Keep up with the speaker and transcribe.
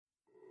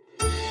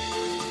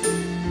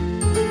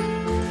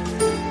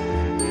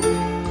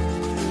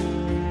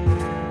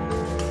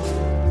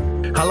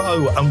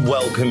Hello and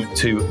welcome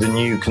to The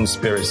New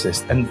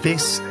Conspiracist. And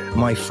this,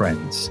 my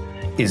friends,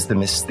 is the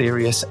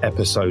mysterious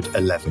episode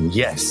 11.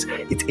 Yes,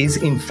 it is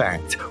in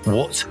fact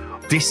what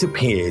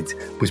disappeared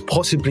was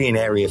possibly in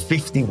Area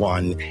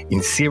 51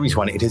 in Series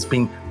 1. It has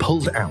been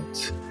pulled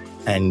out.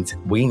 And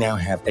we now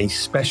have a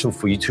special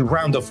for you to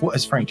round off what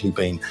has frankly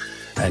been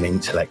an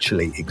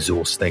intellectually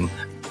exhausting,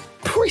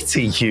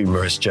 pretty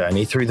humorous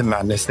journey through the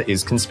madness that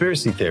is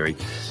conspiracy theory.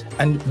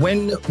 And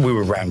when we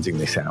were rounding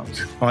this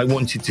out, I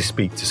wanted to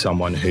speak to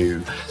someone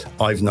who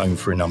I've known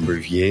for a number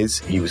of years.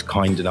 He was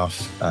kind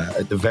enough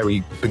at the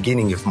very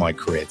beginning of my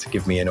career to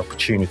give me an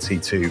opportunity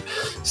to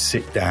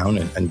sit down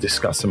and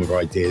discuss some of our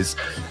ideas.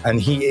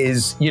 And he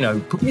is,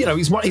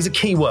 he's a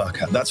key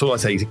worker. That's all I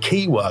say. He's a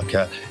key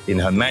worker in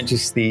Her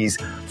Majesty's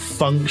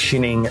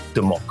functioning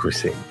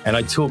democracy. And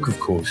I talk, of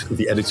course, of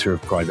the editor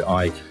of Private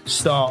Eye,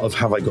 star of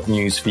Have I Got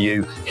News for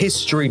You,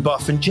 history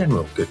buff and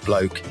general good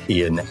bloke,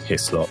 Ian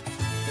Hislop.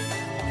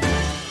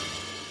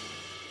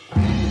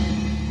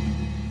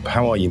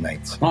 How are you,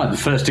 mate? Right, the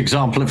first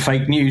example of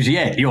fake news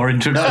yet, your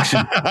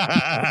introduction.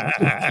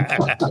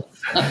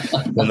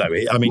 Well, no,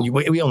 I mean,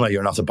 we all know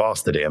you're an utter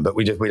bastard, Ian, but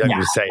we don't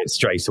just say it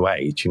straight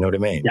away. Do you know what I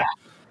mean?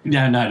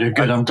 Yeah. No,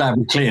 good. I'm glad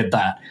we cleared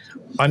that.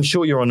 I'm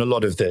sure you're on a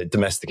lot of the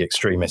domestic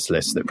extremist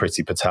lists that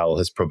Priti Patel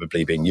has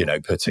probably been,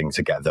 putting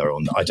together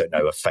on, I don't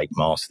know, a fake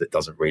mask that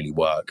doesn't really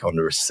work on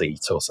a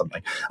receipt or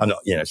something. I'm not,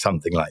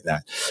 something like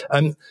that.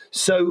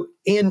 So,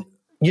 Ian,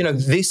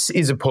 this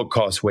is a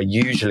podcast where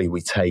usually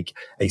we take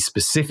a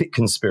specific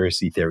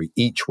conspiracy theory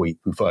each week.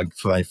 We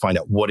find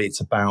out what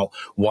it's about,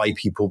 why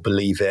people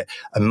believe it,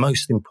 and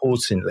most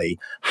importantly,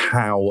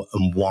 how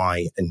and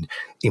why and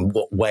in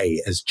what way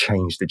it has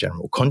changed the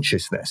general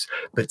consciousness.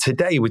 But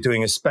today we're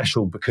doing a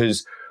special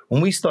because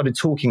when we started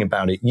talking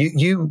about it,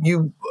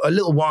 you a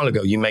little while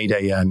ago, you made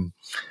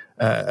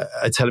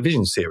a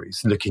television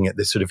series looking at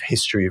the sort of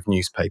history of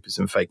newspapers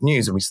and fake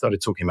news. And we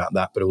started talking about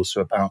that, but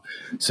also about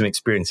some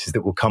experiences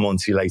that we'll come on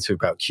to later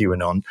about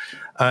QAnon.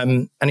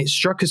 And it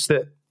struck us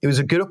that it was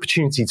a good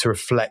opportunity to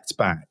reflect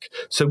back.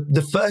 So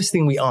the first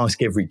thing we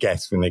ask every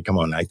guest when they come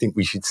on, I think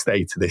we should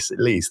stay to this at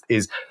least,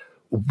 is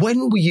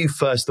when were you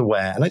first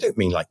aware, and I don't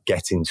mean like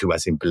get into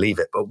as in believe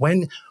it, but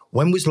when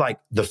was like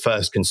the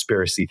first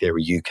conspiracy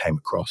theory you came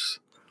across?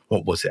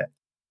 What was it?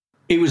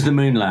 It was the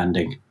moon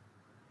landing.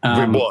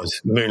 It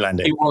was the moon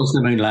landing. It was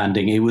the moon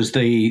landing. It was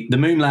the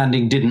moon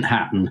landing didn't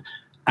happen.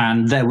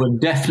 And there were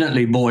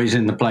definitely boys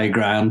in the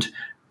playground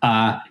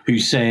who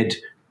said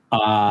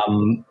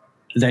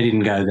they didn't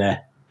go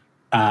there.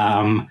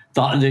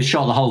 They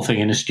shot the whole thing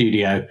in a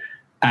studio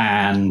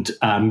and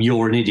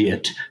you're an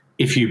idiot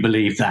if you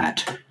believe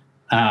that.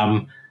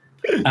 And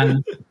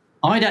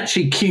I'd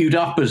actually queued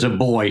up as a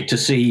boy to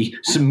see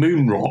some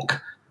moon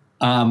rock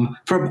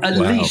for at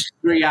least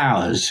 3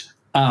 hours.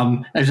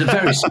 It was a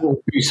very small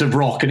piece of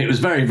rock and it was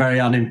very, very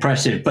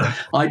unimpressive, but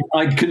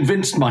I'd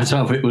convinced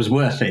myself it was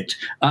worth it.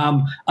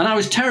 And I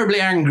was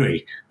terribly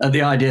angry at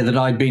the idea that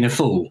I'd been a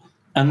fool.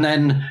 And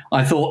then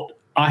I thought,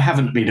 I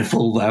haven't been a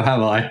fool though,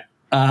 have I?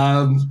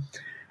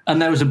 And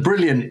there was a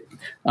brilliant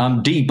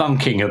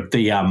debunking of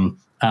the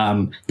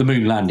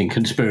moon landing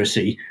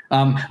conspiracy.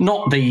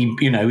 Not the,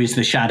 is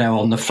the shadow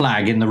on the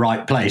flag in the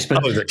right place?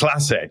 But the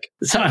classic.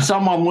 So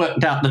someone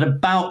worked out that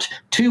about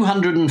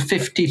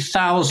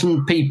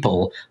 250,000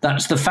 people,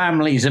 that's the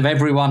families of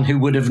everyone who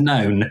would have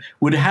known,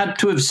 would have had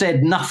to have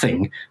said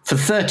nothing for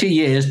 30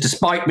 years,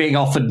 despite being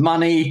offered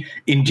money,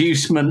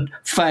 inducement,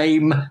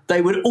 fame.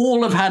 They would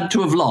all have had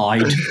to have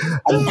lied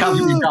and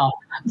covered it up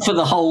for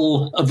the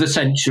whole of the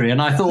century.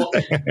 And I thought,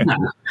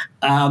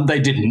 no, they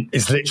didn't.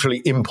 It's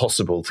literally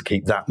impossible to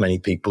keep that many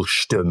people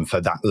stum for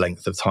that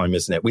length of time,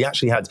 isn't it? We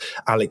actually had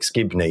Alex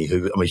Gibney,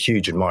 who I'm a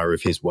huge admirer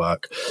of his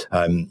work,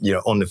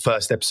 on the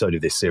first episode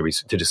of this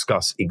series to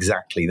discuss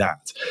exactly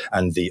that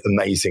and the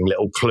amazing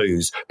little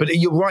clues. But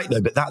you're right,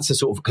 though, but that's a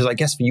sort of, because I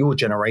guess for your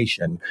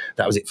generation,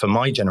 that was it. For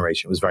my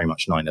generation, it was very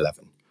much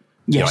 9/11.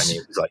 Yes. You know what I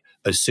mean? It was like,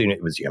 as soon as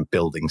it was,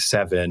 Building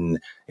 7,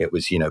 it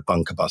was,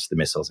 bunker buster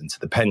missiles into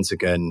the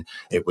Pentagon,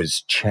 it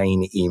was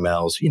chain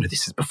emails.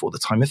 This is before the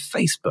time of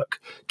Facebook,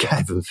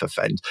 Kevin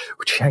Forfend,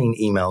 chain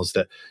emails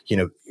that,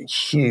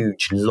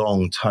 huge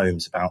long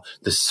tomes about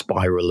the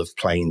spiral of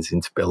planes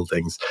into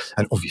buildings.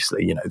 And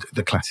obviously,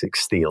 the classic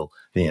steel,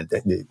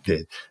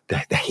 the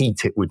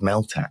heat it would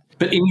melt at.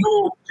 But in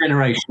your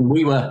generation,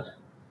 we were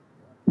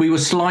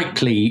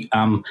slightly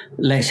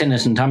less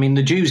innocent. I mean,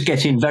 the Jews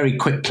get in very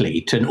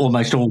quickly to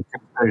almost all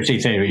conspiracy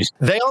theories.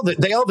 They are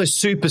the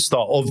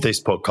superstar of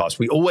this podcast.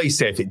 We always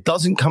say if it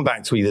doesn't come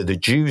back to either the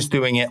Jews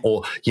doing it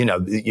or,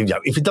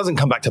 if it doesn't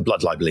come back to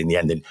blood libel in the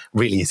end, then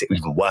really is it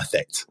even worth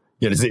it?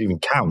 Does it even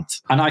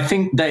count? And I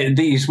think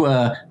these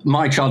were,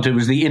 my childhood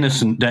was the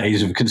innocent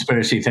days of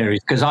conspiracy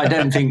theories, because I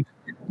don't think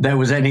there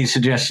was any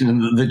suggestion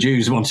that the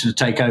Jews wanted to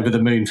take over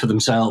the moon for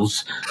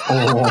themselves,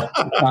 or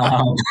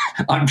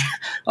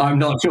I'm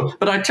not sure.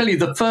 But I tell you,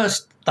 the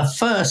first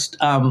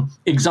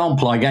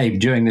example I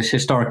gave during this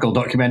historical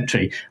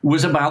documentary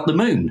was about the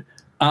moon.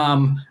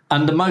 And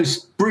the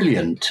most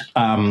brilliant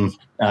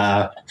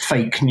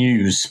fake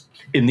news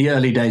in the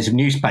early days of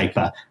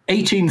newspaper,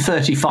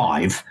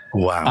 1835.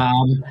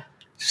 Wow.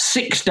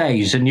 6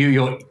 days, a New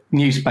York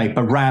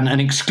newspaper ran an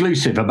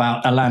exclusive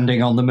about a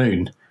landing on the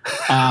moon.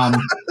 And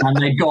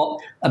they got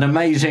an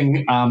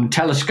amazing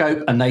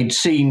telescope, and they'd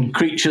seen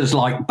creatures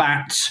like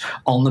bats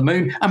on the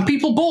moon, and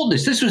people bought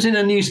this. This was in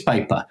a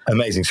newspaper.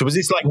 Amazing. So was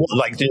this like what,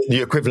 like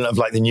the equivalent of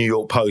like the New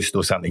York Post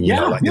or something? You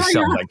know, like the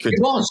Sun. Like, it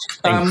was.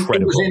 Incredible.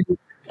 It was in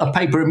a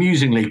paper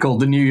amusingly called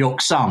the New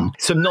York Sun.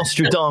 Some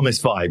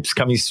Nostradamus vibes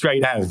coming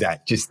straight out of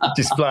that, just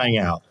flying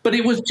out. But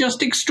it was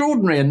just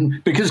extraordinary,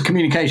 and because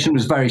communication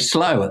was very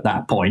slow at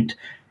that point,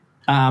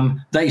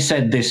 they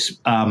said this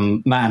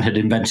man had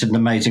invented an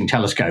amazing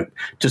telescope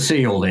to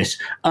see all this.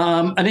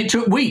 And it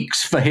took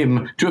weeks for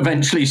him to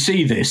eventually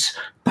see this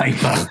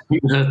paper. He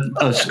was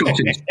a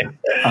Scottish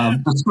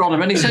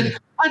astronomer. And he said,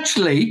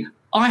 actually,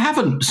 I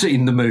haven't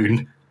seen the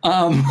moon.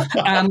 And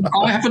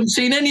I haven't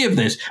seen any of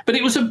this. But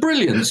it was a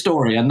brilliant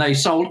story. And they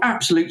sold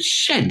absolute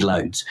shed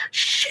loads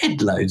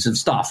of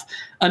stuff.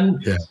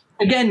 And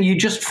again, you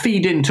just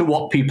feed into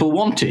what people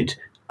wanted.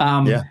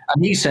 And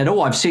he said,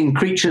 I've seen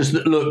creatures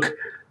that look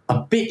a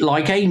bit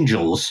like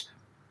angels.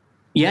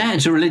 Yeah,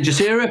 it's a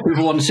religious era.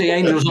 People want to see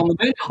angels on the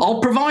moon.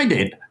 I'll provide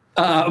it.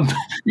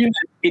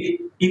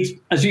 It's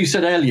as you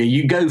said earlier,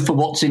 you go for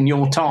what's in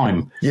your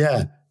time.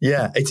 Yeah.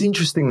 It's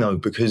interesting though,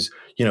 because,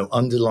 you know,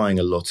 underlying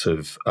a lot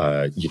of,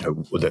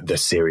 the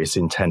serious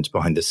intent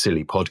behind the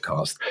silly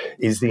podcast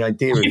is the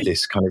idea of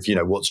this kind of, you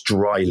know, what's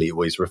dryly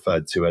always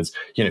referred to as,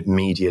 you know,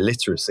 media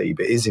literacy,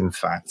 but is in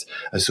fact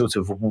a sort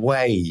of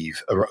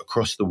wave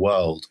across the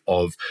world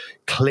of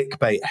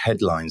clickbait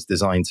headlines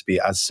designed to be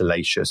as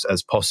salacious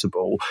as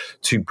possible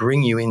to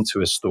bring you into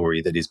a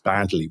story that is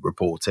badly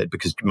reported,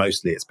 because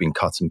mostly it's been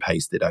cut and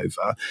pasted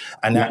over.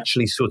 And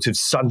actually sort of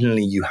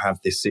suddenly you have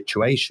this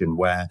situation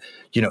where,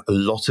 you know, a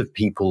lot of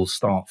people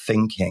start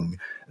thinking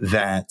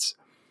that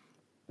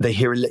they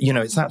hear, you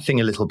know, it's that thing,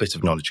 a little bit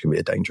of knowledge can be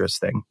a dangerous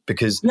thing,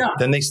 because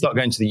then they start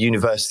going to the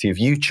University of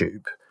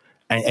YouTube.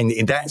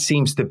 And that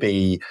seems to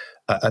be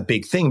a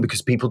big thing,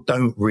 because people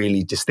don't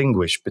really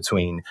distinguish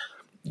between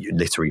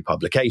literary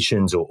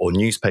publications or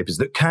newspapers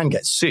that can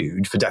get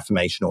sued for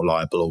defamation or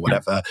libel or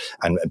whatever,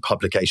 and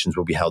publications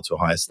will be held to a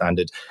higher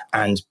standard,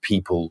 and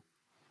people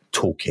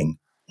talking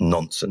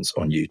nonsense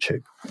on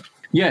YouTube.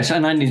 Yes,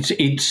 and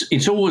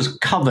it's always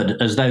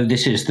covered as though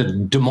this is the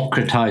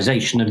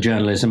democratization of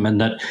journalism, and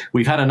that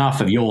we've had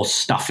enough of your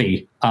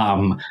stuffy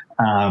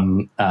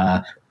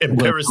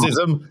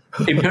empiricism.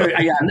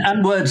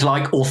 And words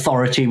like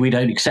authority. We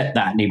don't accept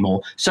that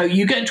anymore. So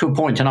you get to a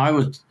point, and I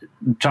was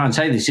trying to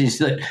say this, is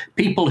that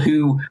people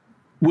who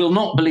will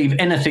not believe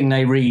anything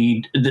they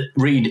read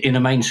in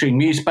a mainstream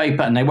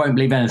newspaper, and they won't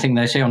believe anything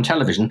they see on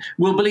television,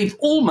 will believe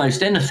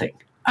almost anything.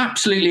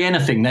 Absolutely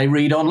anything they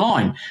read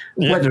online,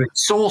 whether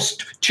it's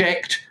sourced,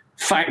 checked,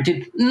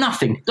 facted,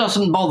 nothing,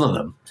 doesn't bother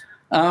them.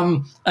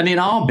 And in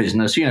our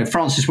business, you know,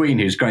 Francis Wheen,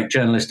 who's a great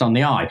journalist on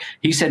the Eye,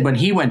 he said when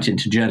he went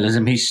into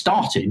journalism, he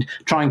started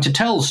trying to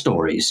tell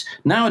stories.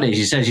 Nowadays,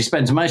 he says he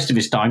spends most of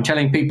his time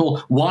telling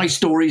people why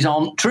stories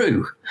aren't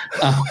true.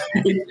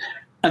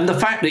 And the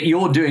fact that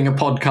you're doing a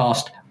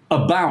podcast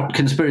about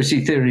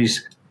conspiracy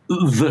theories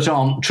that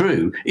aren't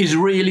true is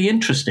really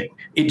interesting.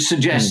 It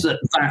suggests that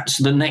that's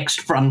the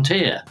next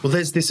frontier. Well,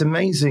 there's this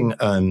amazing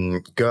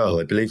girl,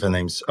 I believe her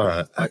name's,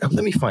 let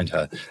me find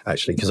her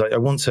actually, because I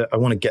want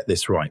to get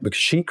this right, because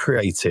she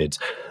created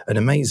an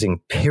amazing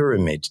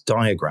pyramid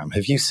diagram.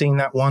 Have you seen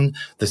that one?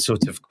 The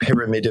sort of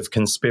pyramid of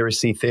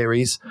conspiracy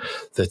theories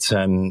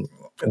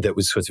that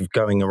was sort of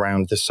going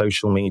around the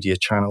social media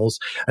channels.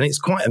 And it's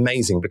quite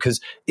amazing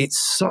because it's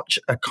such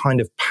a kind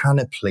of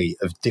panoply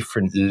of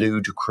different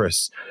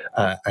ludicrous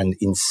and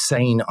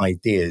insane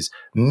ideas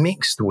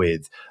mixed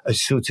with a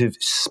sort of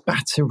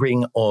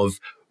spattering of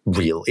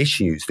real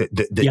issues that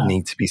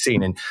need to be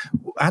seen. And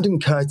Adam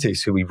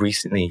Curtis, who we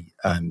recently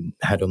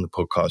had on the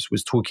podcast,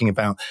 was talking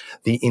about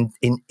the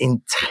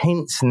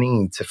intense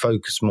need to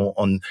focus more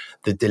on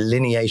the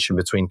delineation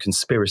between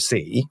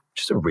conspiracy,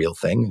 which is a real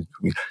thing,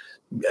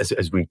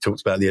 as we talked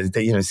about the other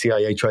day, you know,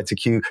 CIA tried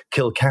to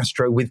kill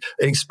Castro with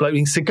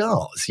exploding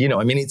cigars. You know,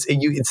 I mean,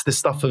 it's the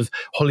stuff of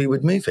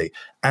Hollywood movie.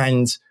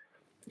 And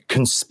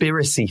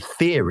conspiracy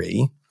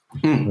theory,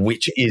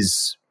 which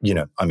is, you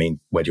know, I mean,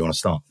 where do you want to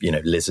start? You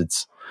know,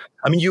 lizards.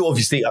 I mean, you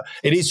obviously,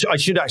 it is, I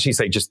should actually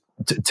say, just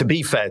to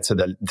be fair to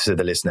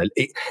the listener,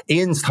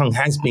 Ian's tongue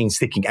has been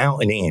sticking out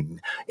and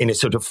in a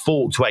sort of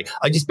forked way.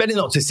 I just better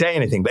not to say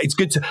anything, but it's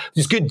good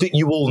that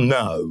you all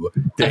know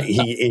that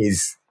he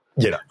is,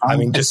 you know, I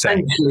mean, just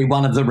essentially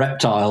one of the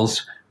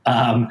reptiles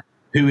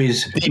who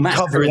is deep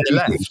cover in the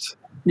left.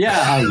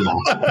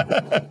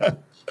 Yeah.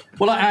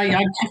 Well, I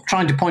kept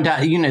trying to point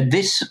out, you know,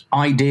 this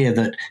idea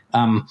that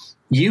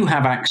you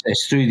have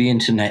access through the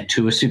internet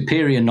to a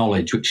superior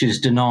knowledge which is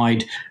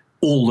denied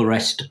all the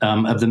rest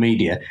of the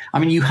media. I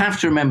mean, you have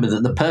to remember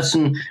that the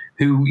person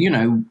who,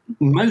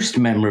 most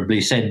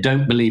memorably said,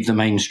 don't believe the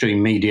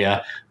mainstream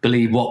media,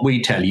 believe what we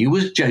tell you,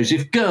 was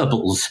Joseph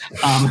Goebbels,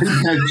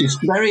 who noticed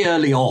very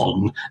early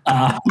on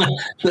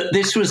that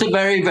this was a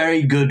very,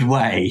 very good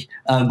way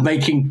of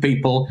making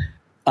people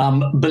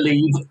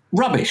believe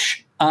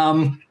rubbish.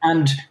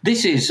 And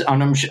this is,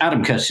 and I'm sure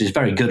Adam Curtis is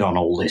very good on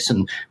all this,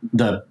 and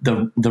the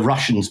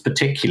Russians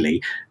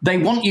particularly, they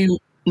want you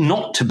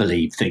not to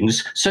believe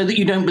things so that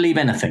you don't believe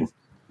anything.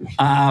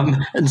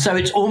 And so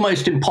it's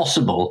almost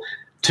impossible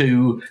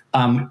to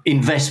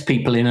invest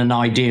people in an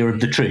idea of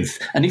the truth.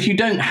 And if you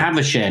don't have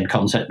a shared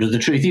concept of the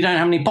truth, you don't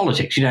have any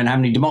politics, you don't have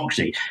any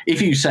democracy. If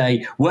you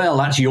say, well,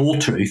 that's your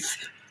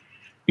truth,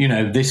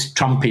 this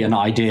Trumpian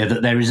idea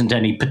that there isn't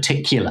any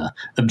particular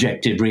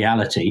objective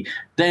reality,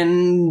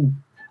 then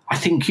I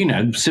think,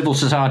 civil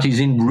society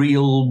is in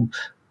real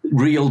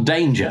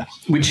danger,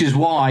 which is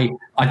why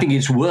I think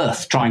it's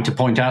worth trying to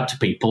point out to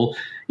people,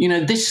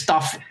 this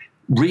stuff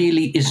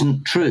really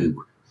isn't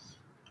true.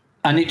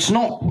 And it's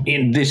not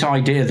in this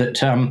idea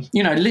that,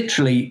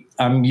 literally,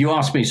 you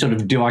asked me sort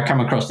of, do I come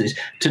across this?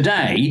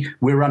 Today,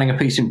 we're running a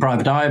piece in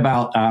Private Eye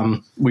about,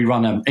 we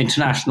run an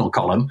international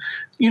column.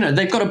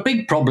 They've got a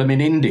big problem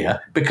in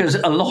India because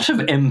a lot of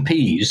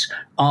MPs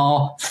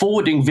are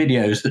forwarding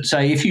videos that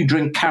say, if you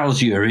drink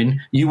cow's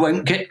urine, you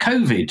won't get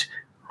COVID.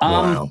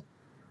 Wow.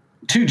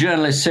 2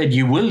 journalists said,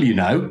 you will,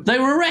 They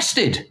were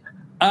arrested.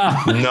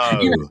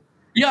 No.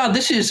 Yeah,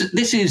 this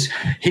is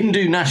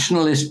Hindu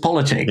nationalist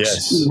politics.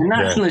 Yes,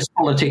 nationalist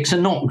politics are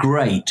not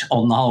great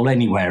on the whole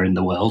anywhere in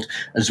the world,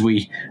 as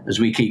we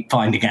keep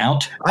finding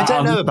out. I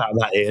don't know about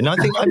that, Ian.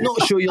 I'm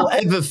not sure you'll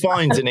ever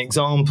find an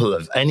example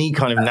of any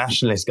kind of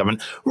nationalist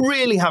government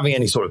really having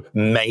any sort of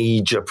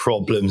major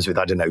problems with,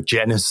 I don't know,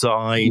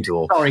 genocide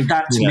or... Sorry,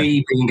 that's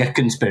me being a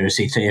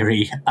conspiracy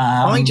theory.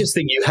 I just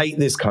think you hate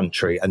this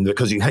country, and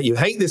because you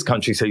hate this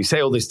country, so you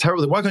say all this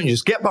terrible... Why can't you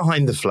just get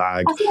behind the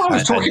flag? I thought I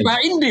was talking about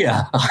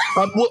India.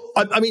 I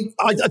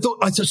thought.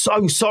 I'm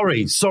so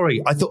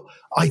sorry. I thought.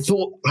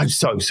 I'm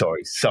so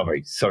sorry.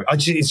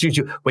 It's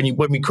usually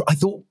I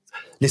thought.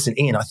 Listen,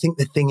 Ian. I think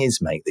the thing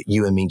is, mate, that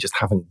you and me just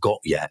haven't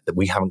got yet. That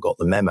we haven't got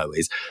the memo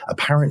is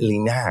apparently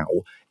now.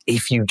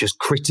 If you just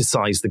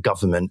criticise the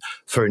government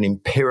for an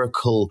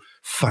empirical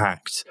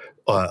fact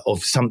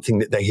of something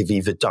that they have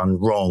either done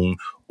wrong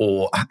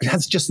or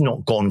has just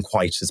not gone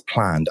quite as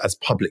planned, as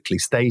publicly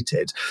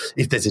stated,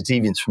 if there's a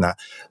deviance from that,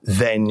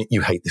 then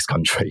you hate this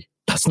country.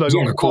 That's no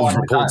longer called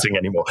reporting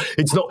anymore.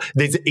 It's not.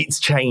 It's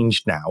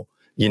changed now.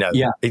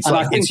 It's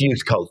like it's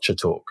youth culture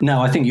talk.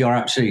 No, I think you're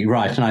absolutely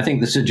right, and I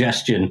think the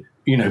suggestion,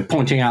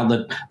 pointing out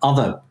that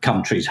other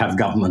countries have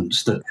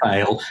governments that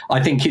fail,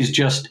 I think is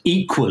just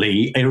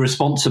equally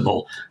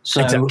irresponsible.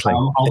 So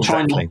I'll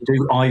try not to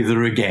do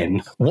either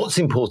again. What's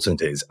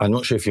important is, I'm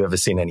not sure if you've ever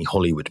seen any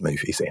Hollywood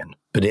movies, Ian,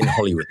 but in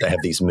Hollywood they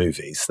have these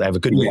movies. They have a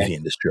good movie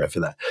industry over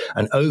there.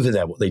 And over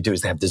there, what they do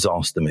is they have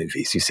disaster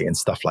movies, you see, and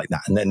stuff like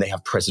that. And then they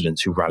have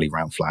presidents who rally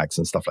around flags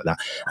and stuff like that.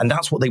 And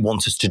that's what they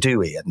want us to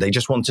do, Ian. They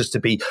just want us to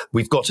be,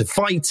 we've got to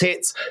fight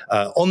it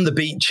on the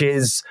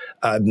beaches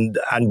and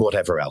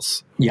whatever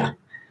else. Yeah.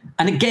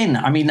 And again,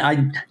 I mean,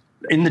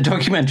 in the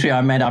documentary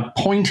I made, I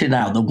pointed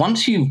out that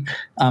once you've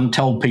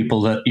told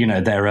people that,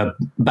 there are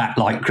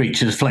bat-like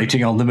creatures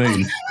floating on the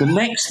moon, the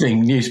next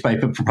thing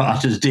newspaper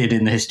proprietors did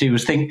in the history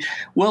was think,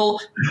 well,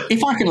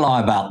 if I can lie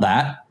about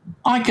that,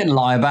 I can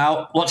lie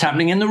about what's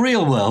happening in the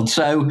real world.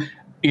 So,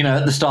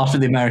 at the start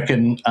of the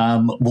American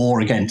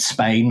war against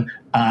Spain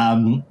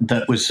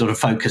that was sort of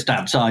focused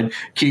outside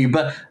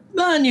Cuba,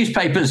 the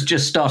newspapers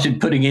just started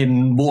putting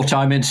in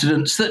wartime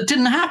incidents that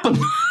didn't happen.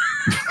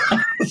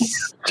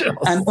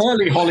 And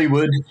early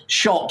Hollywood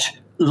shot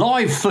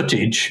live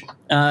footage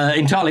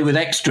entirely with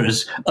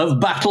extras of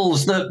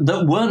battles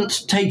that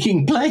weren't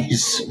taking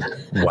place.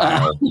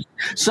 Wow.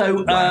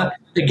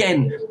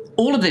 Again,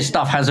 all of this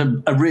stuff has a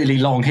really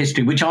long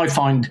history, which I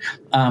find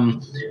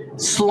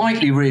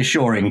slightly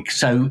reassuring.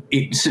 So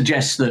it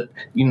suggests that,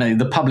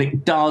 the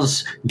public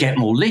does get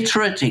more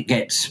literate. It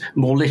gets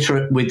more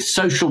literate with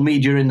social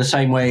media in the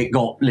same way it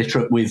got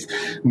literate with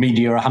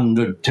media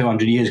 100,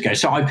 200 years ago.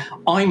 So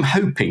I'm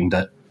hoping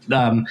that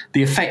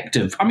the effect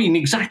of,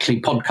 exactly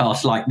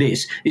podcasts like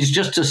this is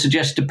just to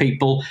suggest to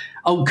people,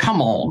 oh,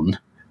 come on.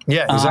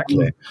 Yeah,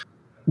 exactly.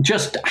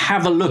 Just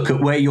have a look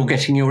at where you're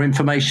getting your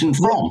information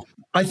from.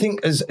 I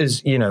think as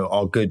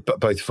our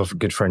both of our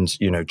good friends,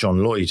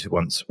 John Lloyd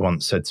once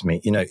said to me,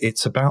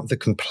 it's about the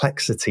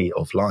complexity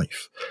of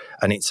life,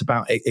 and it's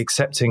about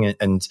accepting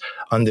and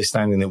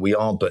understanding that we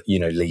are but,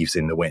 leaves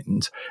in the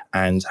wind,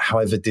 and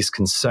however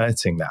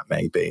disconcerting that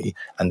may be,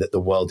 and that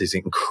the world is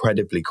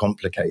incredibly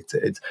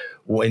complicated,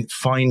 when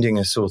finding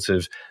a sort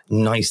of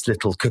nice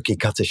little cookie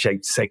cutter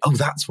shape to say, oh,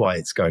 that's why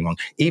it's going on,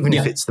 even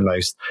if it's the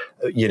most,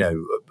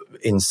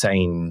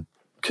 insane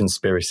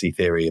conspiracy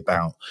theory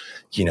about,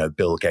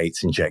 Bill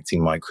Gates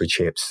injecting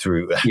microchips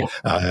through,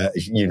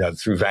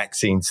 through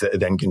vaccines that are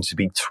then going to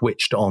be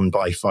twitched on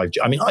by 5G.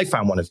 I mean, I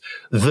found one of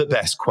the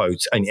best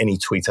quotes in any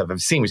tweet I've ever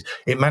seen was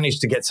it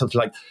managed to get something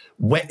like,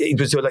 it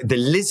was like the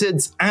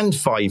lizards and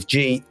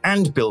 5G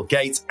and Bill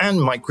Gates and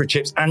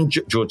microchips and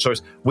George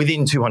Soros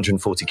within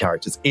 240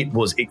 characters.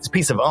 It's a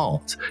piece of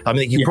art. I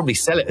mean, you could probably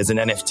sell it as an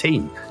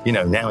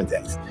NFT,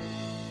 nowadays.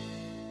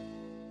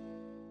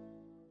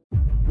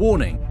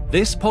 Warning,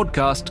 this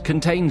podcast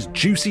contains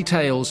juicy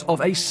tales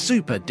of a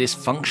super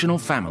dysfunctional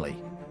family.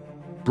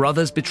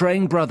 Brothers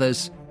betraying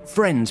brothers,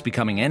 friends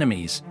becoming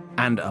enemies,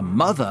 and a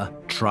mother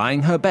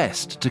trying her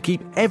best to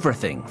keep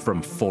everything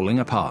from falling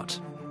apart.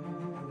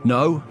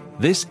 No,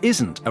 this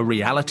isn't a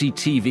reality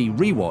TV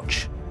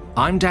rewatch.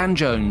 I'm Dan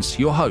Jones,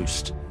 your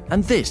host,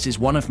 and this is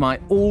one of my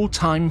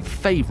all-time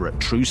favourite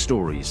true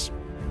stories.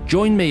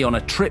 Join me on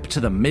a trip to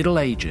the Middle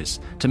Ages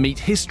to meet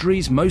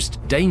history's most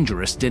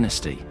dangerous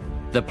dynasty,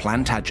 the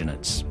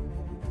Plantagenets.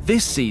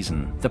 This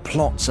season, the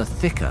plots are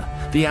thicker,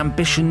 the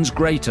ambitions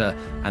greater,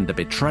 and the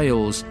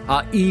betrayals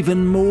are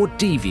even more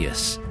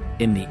devious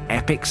in the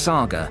epic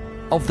saga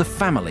of the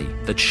family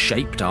that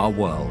shaped our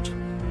world.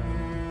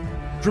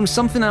 From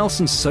Something Else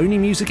and Sony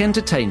Music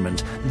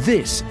Entertainment,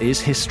 this is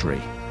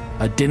History,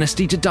 A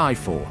Dynasty to Die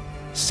For,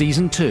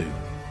 Season 2.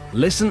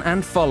 Listen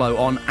and follow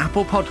on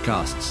Apple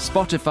Podcasts,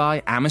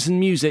 Spotify, Amazon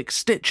Music,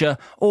 Stitcher,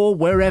 or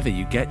wherever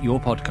you get your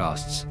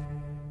podcasts.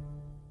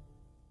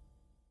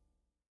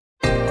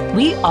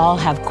 We all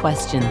have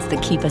questions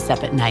that keep us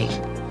up at night.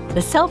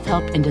 The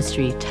self-help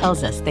industry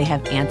tells us they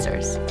have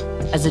answers.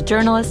 As a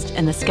journalist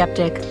and a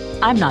skeptic,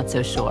 I'm not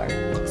so sure.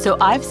 So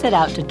I've set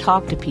out to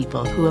talk to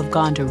people who have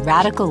gone to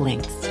radical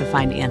lengths to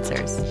find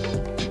answers.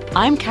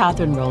 I'm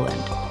Catherine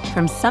Rowland.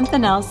 From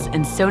Something Else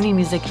and Sony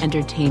Music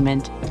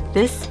Entertainment,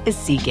 this is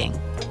Seeking.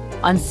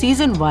 On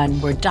Season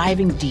 1, we're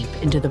diving deep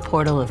into the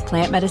portal of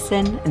plant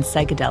medicine and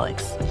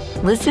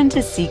psychedelics. Listen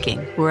to Seeking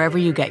wherever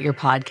you get your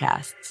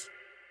podcasts.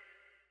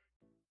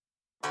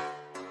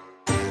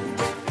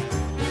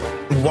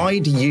 Why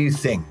do you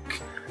think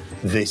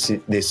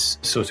this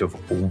sort of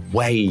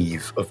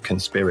wave of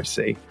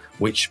conspiracy,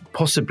 which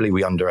possibly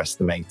we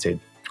underestimated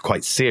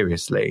quite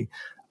seriously,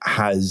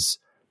 has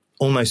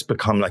almost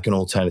become like an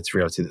alternative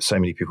reality that so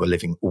many people are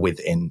living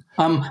within?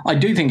 I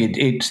do think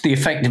it's the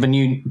effect of a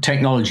new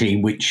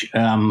technology which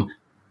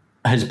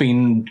has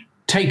been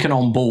taken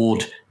on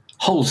board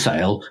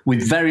wholesale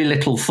with very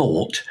little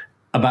thought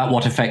about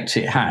what effects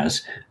it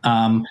has.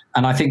 And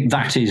I think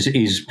that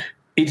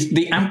it's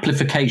the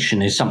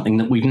amplification is something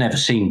that we've never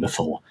seen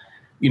before.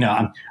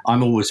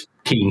 I'm always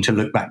keen to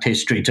look back to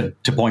history to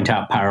point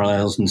out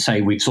parallels and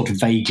say we've sort of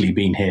vaguely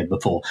been here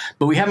before,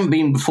 but we haven't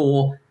been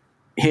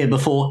here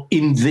before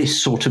in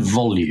this sort of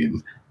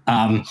volume.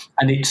 And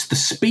it's the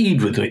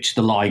speed with which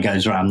the lie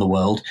goes around the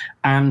world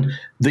and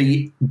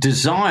the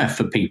desire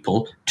for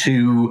people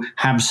to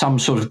have some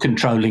sort of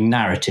controlling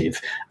narrative.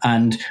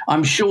 And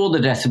I'm sure the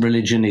death of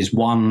religion is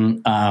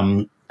one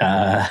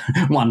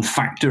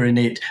factor in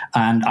it.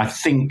 And I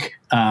think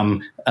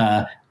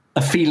a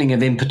feeling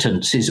of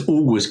impotence is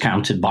always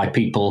countered by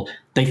people.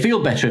 They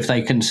feel better if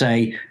they can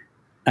say,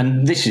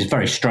 and this is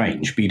very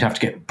strange, but you'd have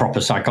to get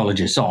proper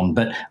psychologists on,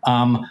 but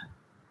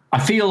I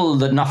feel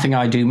that nothing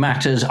I do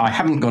matters. I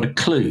haven't got a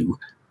clue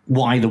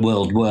why the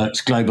world works.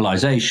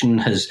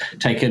 Globalization has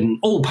taken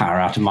all power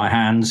out of my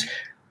hands.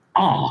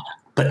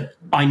 But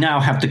I now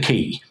have the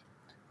key.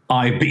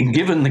 I've been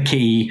given the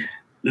key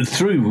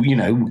through,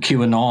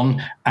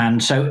 QAnon.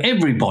 And so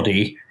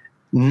everybody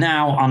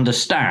now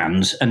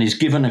understands and is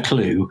given a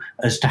clue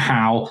as to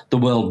how the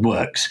world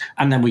works.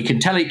 And then we can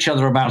tell each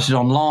other about it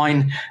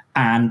online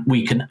and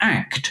we can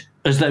act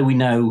as though we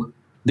know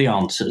the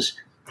answers.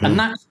 And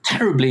that's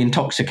terribly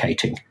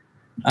intoxicating.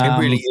 It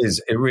really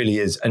is. It really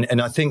is. And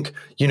I think,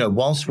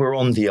 whilst we're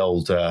on the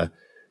old, I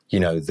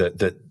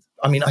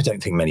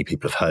don't think many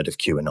people have heard of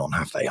QAnon,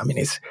 have they? I mean,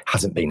 it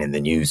hasn't been in the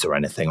news or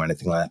anything like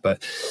that.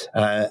 But,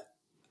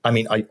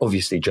 I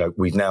obviously joke.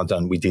 We did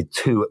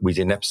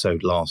an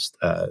episode last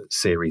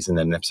series and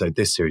then an episode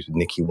this series with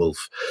Nicky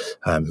Wolf,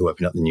 who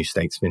opened up the New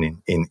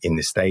Statesman in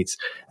the States.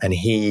 And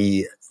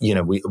he,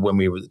 when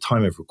we were at the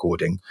time of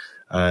recording,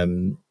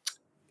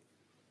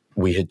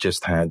 we had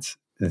just had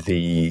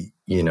the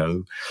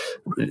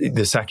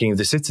sacking of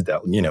the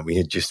Citadel. We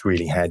had just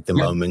really had the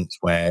moment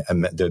where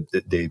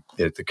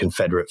the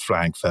Confederate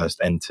flag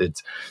first entered,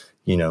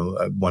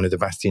 one of the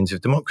bastions of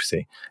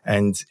democracy.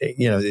 And,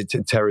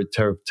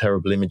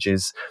 terrible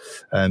images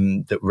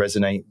that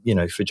resonate,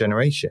 for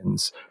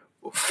generations.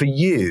 For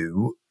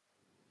you,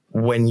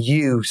 when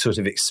you sort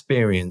of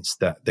experienced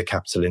the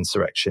Capitol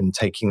insurrection,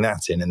 taking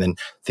that in and then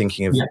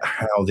thinking of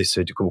how this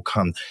had all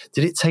come,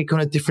 did it take on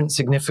a different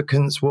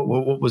significance?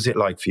 What was it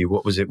like for you?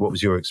 What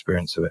was your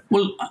experience of it?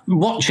 Well,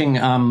 watching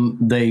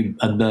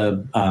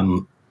that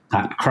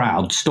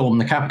crowd storm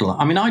the Capitol,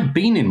 I'd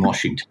been in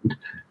Washington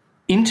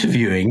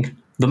interviewing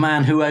the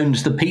man who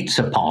owns the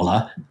pizza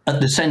parlor at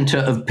the center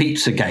of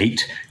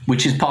Pizzagate,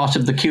 which is part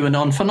of the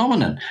QAnon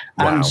phenomenon.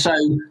 Wow. And so,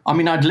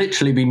 I'd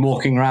literally been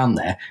walking around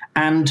there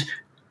and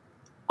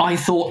I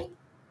thought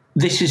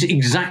this is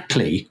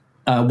exactly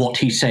what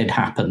he said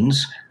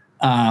happens.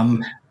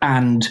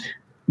 And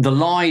the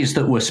lies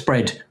that were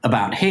spread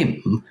about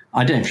him,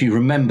 I don't know if you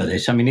remember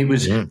this. I mean, it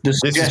was...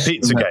 This is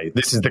Pizzagate.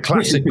 This is the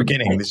classic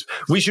beginning.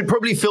 We should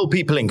probably fill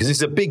people in because this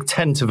is a big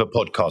tent of a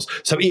podcast.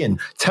 So, Ian,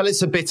 tell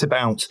us a bit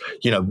about,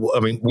 they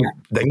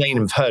may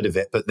have heard of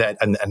it, but then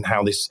and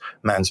how this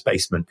man's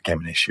basement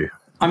became an issue.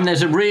 I mean,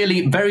 there's a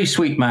really very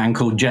sweet man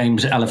called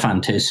James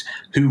Alefantis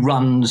who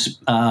runs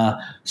a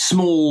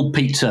small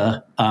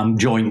pizza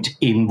joint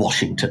in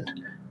Washington.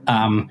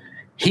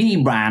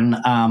 He ran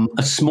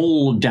a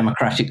small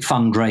Democratic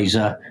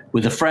fundraiser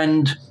with a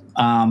friend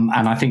and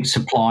I think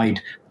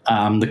supplied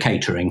the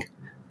catering.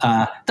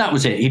 That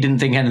was it. He didn't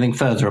think anything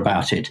further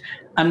about it.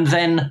 And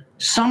then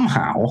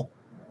somehow,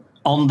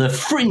 on the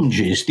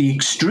fringes, the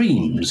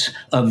extremes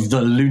of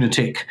the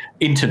lunatic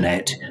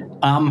internet,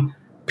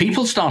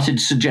 people started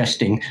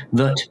suggesting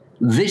that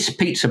this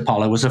pizza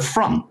parlor was a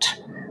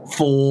front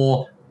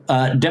for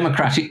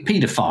Democratic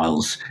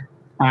paedophiles,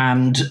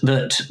 and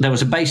that there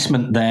was a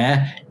basement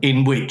there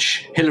in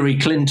which Hillary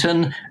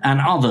Clinton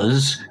and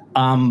others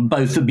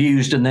both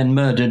abused and then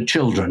murdered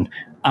children.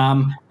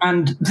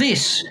 And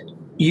this,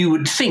 you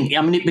would think, I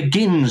mean, it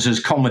begins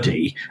as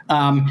comedy.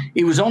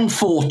 It was on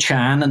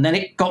 4chan, and then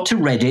it got to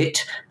Reddit,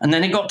 and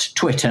then it got to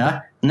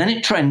Twitter, and then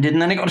it trended,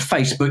 and then it got to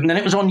Facebook, and then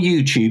it was on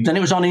YouTube, then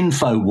it was on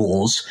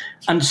InfoWars.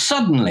 And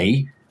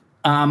suddenly,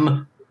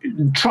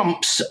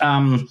 Trump's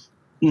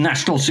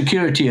national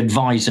security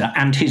advisor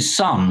and his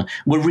son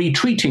were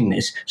retweeting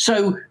this.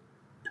 So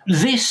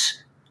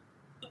this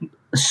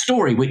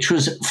story, which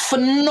was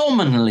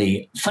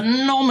phenomenally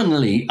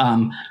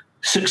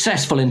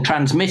successful in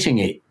transmitting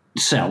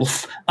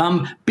itself,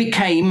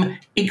 became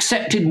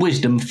accepted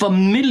wisdom for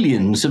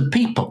millions of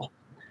people.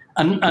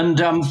 And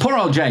poor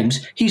old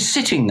James, he's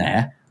sitting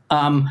there.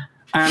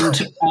 I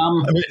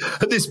mean,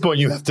 at this point,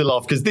 you have to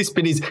laugh because this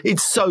bit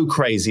it's so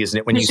crazy, isn't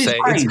it? When you say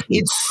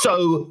it's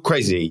so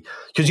crazy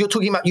because you're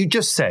talking about, you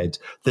just said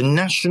the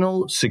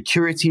national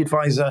security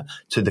advisor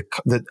to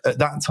at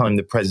that time,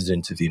 the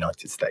president of the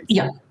United States.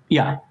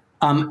 Yeah.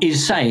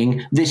 Is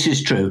saying this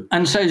is true,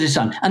 and so is his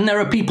son. And there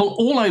are people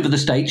all over the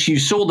States. You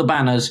saw the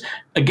banners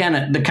again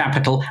at the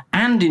Capitol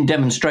and in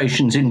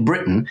demonstrations in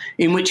Britain,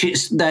 in which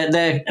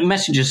their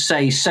messages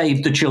say,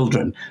 "Save the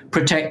children,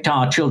 protect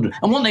our children."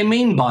 And what they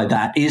mean by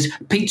that is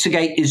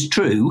Pizzagate is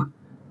true.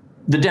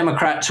 The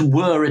Democrats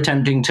were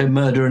attempting to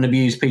murder and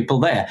abuse people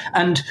there.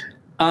 And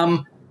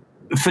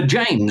for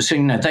James,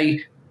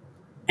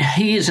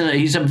 he's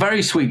a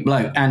very sweet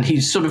bloke, and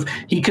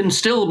he can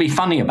still be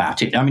funny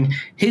about it. I mean,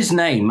 his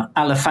name,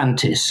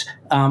 Alefantis,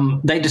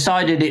 they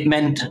decided it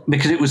meant,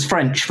 because it was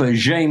French for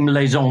J'aime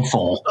les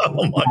enfants.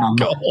 Oh my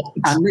God.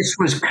 And this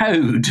was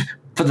code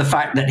for the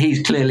fact that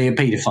he's clearly a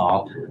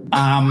paedophile.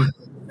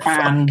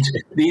 And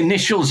the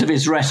initials of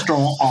his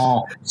restaurant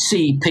are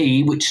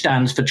CP, which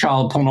stands for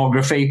child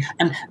pornography.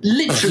 And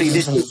literally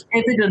this is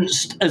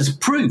evidenced as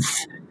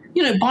proof,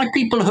 by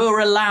people who are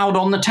allowed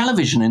on the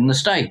television in the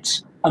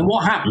States. And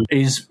what happened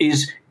is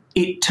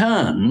it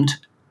turned,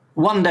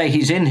 one day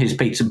he's in his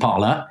pizza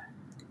parlor,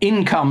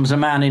 in comes a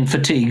man in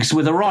fatigues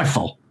with a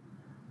rifle.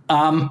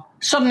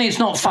 Suddenly it's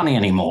not funny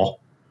anymore.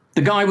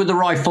 The guy with the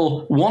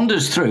rifle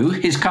wanders through,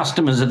 his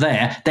customers are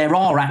there. There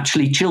are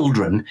actually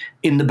children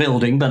in the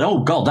building, but oh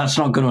God, that's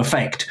not going to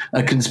affect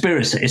a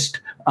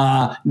conspiracist.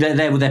 They're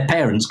there with their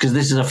parents because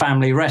this is a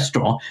family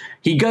restaurant.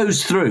 He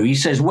goes through, he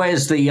says,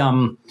 "Where's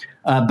the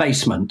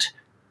basement?"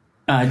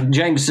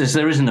 James says,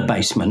 "There isn't a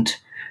basement."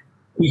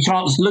 He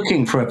starts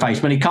looking for a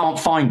basement. He can't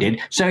find it.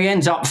 So he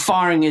ends up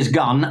firing his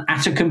gun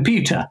at a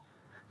computer.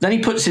 Then he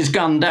puts his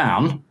gun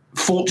down,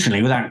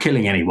 fortunately without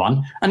killing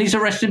anyone, and he's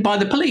arrested by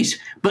the police.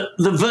 But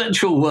the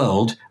virtual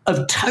world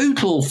of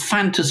total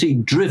fantasy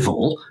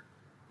drivel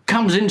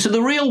comes into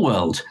the real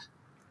world.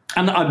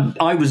 And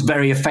I was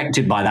very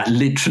affected by that,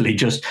 literally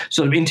just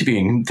sort of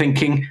interviewing him,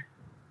 thinking,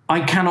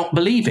 I cannot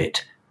believe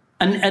it.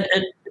 And at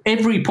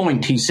every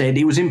point he said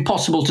it was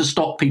impossible to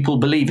stop people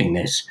believing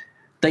this.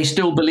 They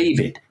still believe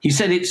it. He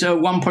said it's at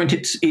one point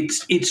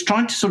it's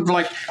trying to sort of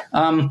like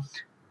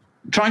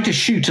trying to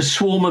shoot a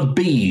swarm of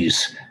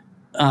bees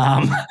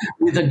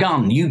with a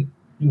gun. You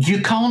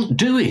can't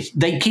do it.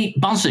 They keep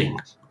buzzing,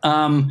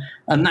 and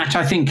that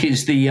I think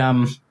is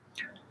the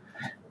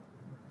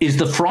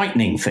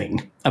frightening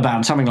thing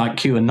about something like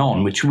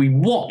QAnon, which we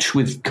watch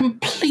with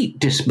complete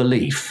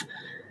disbelief,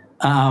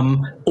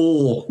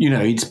 or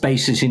its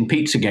basis in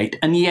Pizzagate,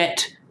 and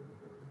yet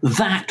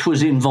that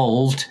was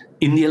involved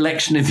in the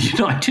election of the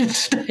United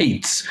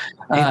States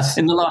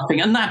in the last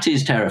thing. And that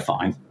is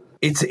terrifying.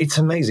 It's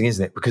amazing,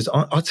 isn't it? Because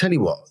I'll tell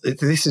you what,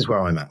 this is where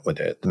I'm at with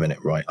it at the minute,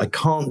 right? I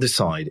can't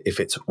decide if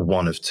it's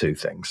one of two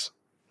things,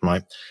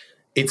 right?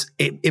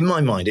 In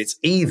my mind, it's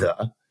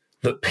either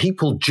that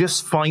people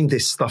just find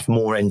this stuff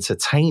more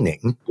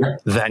entertaining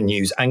than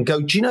news and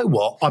go, do you know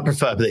what? I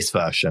prefer this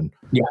version.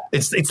 Yeah.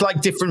 It's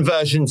like different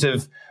versions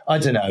of, I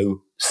don't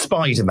know,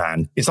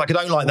 Spider-Man. It's like, I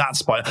don't like that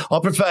Spider. I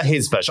prefer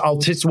his version. I'll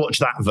just watch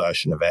that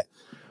version of it.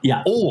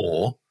 Yeah.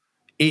 Or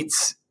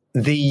it's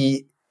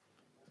the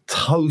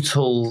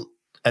total,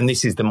 and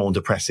this is the more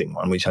depressing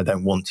one, which I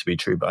don't want to be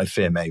true, but I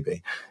fear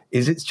maybe,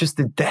 is it's just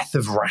the death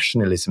of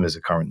rationalism as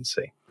a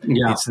currency.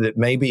 Yeah. It's that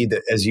maybe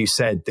that, as you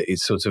said, that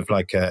it's sort of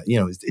like a,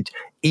 it's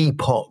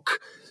epoch,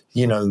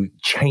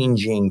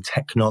 changing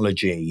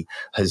technology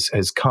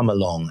has come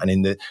along. And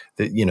in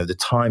the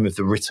time of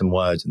the written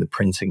word and the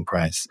printing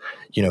press,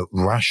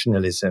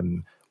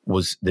 rationalism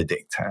was the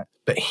diktat.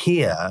 But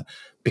here,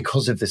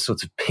 because of the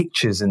sort of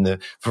pictures and the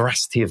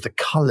veracity of the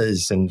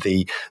colors and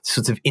the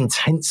sort of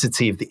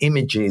intensity of the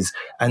images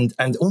and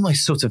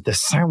almost sort of the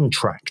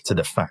soundtrack to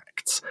the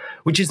facts,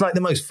 which is like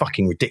the most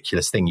fucking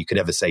ridiculous thing you could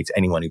ever say to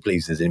anyone who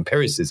believes in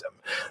empiricism,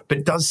 but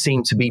it does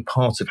seem to be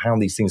part of how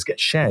these things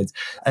get shared.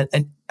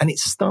 And it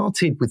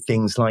started with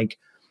things like,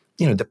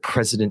 the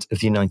president of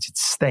the United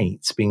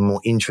States being more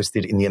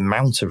interested in the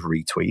amount of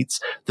retweets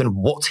than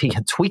what he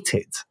had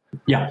tweeted.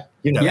 Yeah.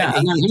 He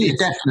is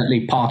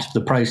definitely part of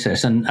the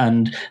process.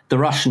 And the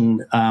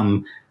Russian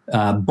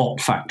bot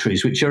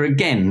factories, which are,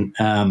 again,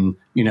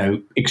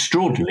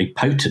 extraordinarily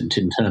potent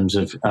in terms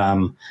of...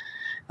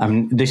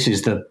 this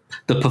is the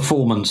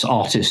performance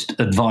artist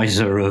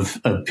advisor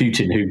of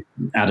Putin, who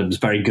Adam's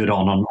very good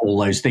on all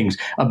those things,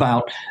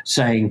 about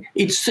saying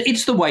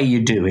it's the way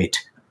you do it.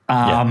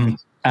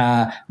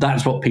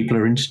 That's what people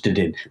are interested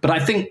in. But I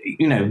think,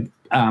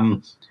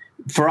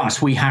 for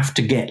us, we have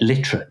to get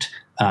literate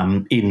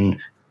in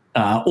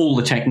all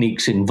the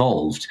techniques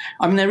involved.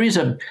 I mean,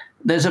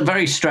 there's a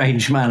very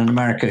strange man in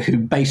America who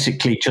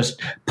basically just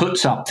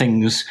puts up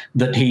things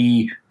that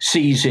he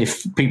sees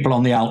if people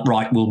on the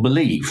alt-right will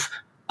believe.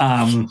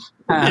 Then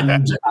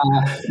American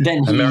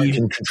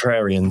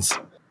contrarians.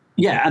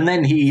 Yeah, and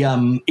then he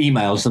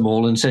emails them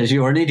all and says,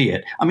 "You're an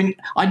idiot." I mean,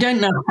 I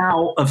don't know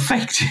how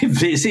effective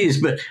this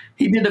is, but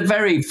he did a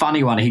very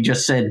funny one. He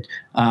just said,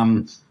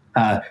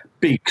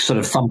 big sort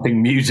of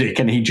thumping music,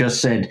 and he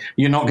just said,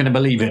 "You're not going to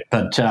believe it,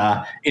 but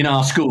in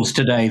our schools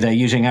today, they're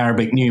using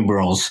Arabic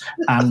numerals,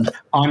 and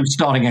I'm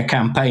starting a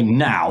campaign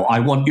now. I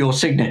want your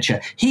signature."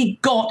 He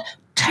got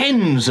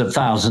tens of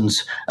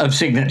thousands of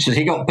signatures.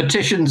 He got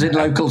petitions in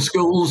local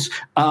schools.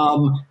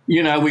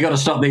 We got to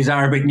stop these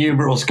Arabic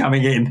numerals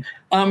coming in.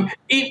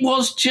 It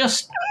was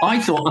just, I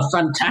thought, a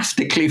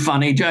fantastically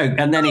funny joke.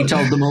 And then he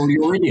told them all,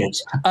 "You're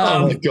idiots."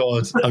 Oh my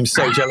God, I'm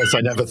so jealous.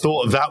 I never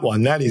thought of that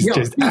one. That is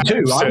just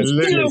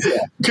absolutely.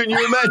 Can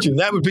you imagine?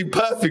 That would be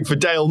perfect for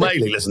Dale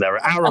Maley. Listen, there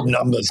are Arab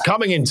numbers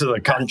coming into the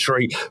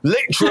country,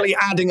 literally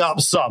adding up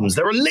sums.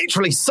 There are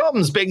literally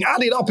sums being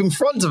added up in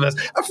front of us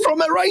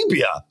from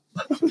Arabia.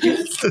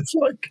 It's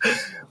like,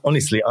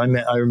 honestly, I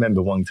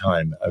remember one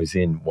time I was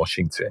in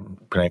Washington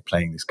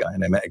playing this guy,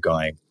 and I met a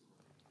guy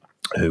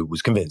who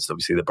was convinced,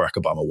 obviously, that Barack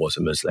Obama was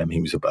a Muslim. He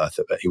was a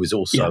birther, but he was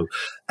also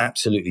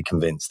absolutely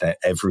convinced that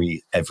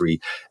every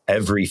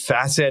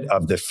facet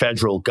of the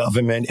federal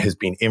government has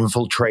been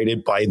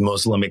infiltrated by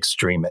Muslim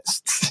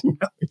extremists.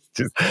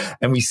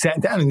 And we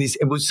sat down, and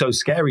it was so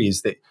scary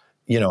is that,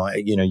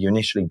 you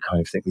initially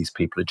kind of think these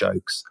people are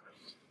jokes.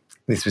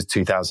 This was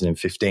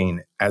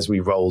 2015. As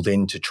we rolled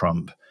into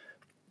Trump,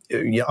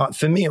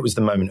 for me, it was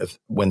the moment of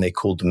when they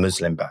called the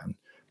Muslim ban,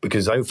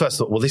 because I first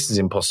thought, well, this is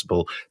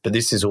impossible, but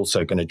this is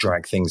also going to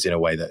drag things in a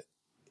way that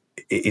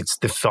it's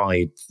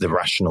defied the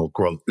rational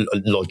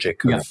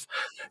logic of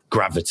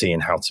gravity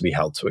and how to be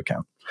held to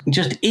account.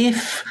 Just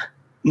if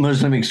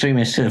Muslim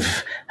extremists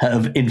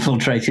have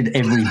infiltrated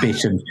every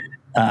bit of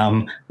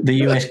the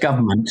US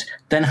government,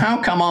 then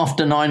how come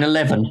after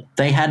 9/11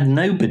 they had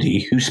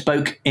nobody who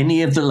spoke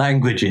any of the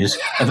languages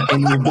of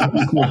any of the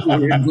people who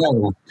were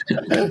involved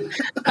and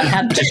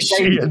had to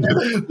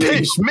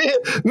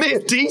mere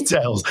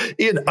details.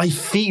 Ian, I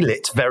feel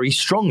it very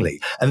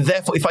strongly, and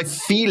therefore, if I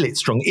feel it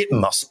strongly, it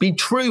must be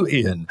true.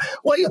 Ian,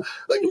 what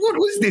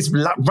was this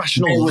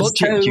rational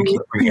logic you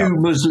keep bringing up? Few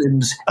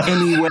Muslims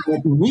anywhere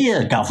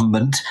near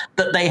government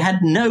that they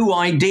had no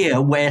idea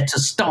where to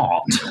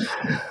start.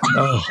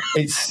 Oh,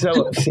 it's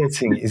so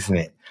upsetting, isn't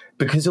it?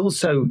 Because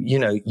also,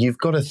 you've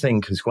got to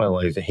think as well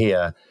over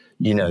here,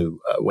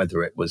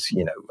 whether it was,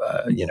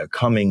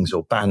 Cummings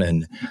or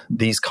Bannon,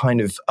 these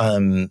kind of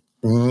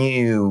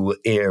new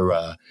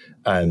era,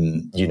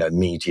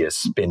 media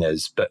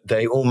spinners, but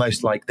they're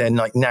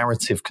like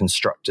narrative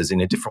constructors in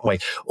a different way,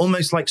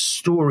 almost like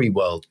story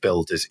world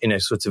builders in a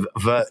sort of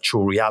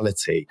virtual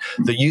reality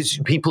that use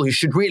people who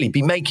should really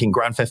be making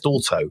Grand Theft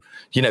Auto,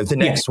 the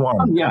next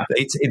one.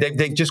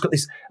 They've just got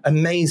this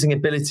amazing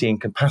ability and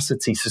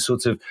capacity to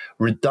sort of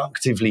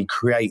reductively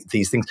create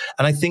these things.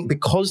 And I think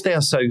because they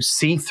are so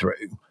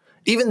see-through,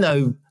 even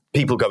though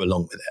people go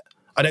along with it,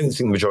 I don't think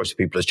the majority of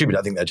people are stupid.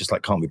 I think they're just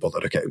like, can't be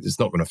bothered. Okay, it's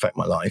not going to affect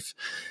my life.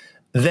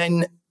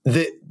 Then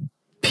the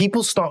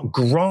people start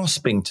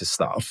grasping to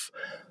stuff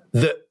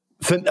that,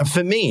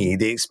 for me,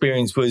 the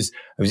experience was,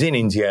 I was in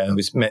India,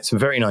 met some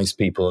very nice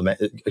people. I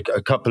met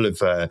a couple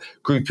of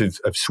group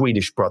of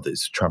Swedish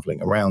brothers traveling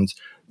around.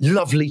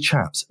 Lovely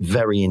chaps,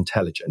 very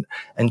intelligent,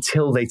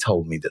 until they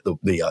told me that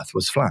the earth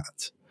was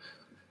flat.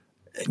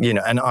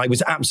 And I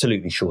was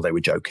absolutely sure they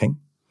were joking.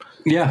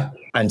 Yeah.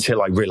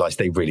 Until I realized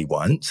they really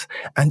weren't.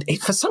 And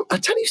I'll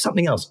tell you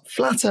something else.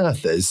 Flat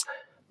earthers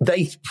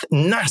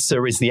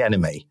NASA is the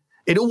enemy.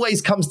 It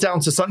always comes down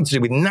to something to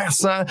do with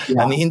NASA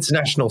and the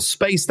International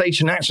Space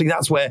Station. Actually,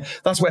 that's where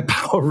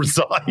power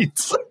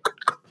resides.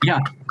 Yeah.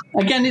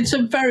 Again, it's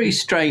a very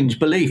strange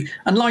belief.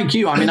 And like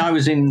you, I mean, I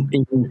was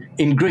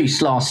in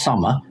Greece last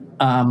summer,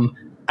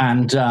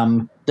 and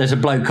there's a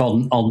bloke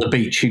on the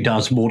beach who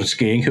does water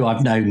skiing who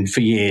I've known for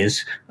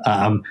years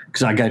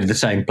because I go to the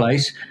same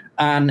place.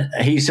 And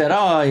he said,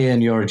 "Oh,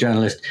 Ian, you're a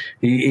journalist."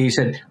 He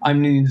said, "I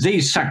mean,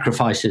 these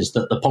sacrifices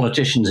that the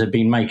politicians have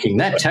been making,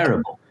 they're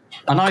terrible."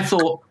 And I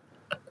thought,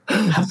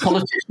 have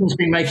politicians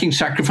been making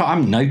sacrifices? I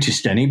haven't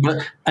noticed any,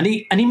 and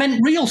he meant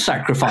real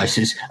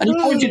sacrifices. And he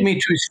pointed me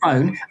to his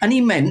phone, and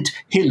he meant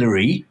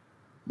Hillary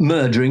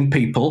murdering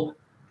people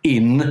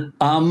in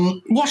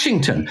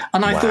Washington.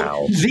 And I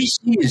thought, this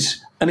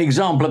is an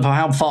example of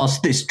how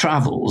fast this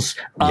travels.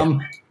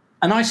 And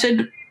I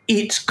said,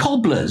 it's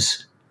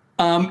cobblers.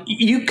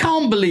 You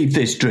can't believe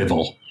this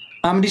drivel.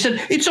 And he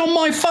said, it's on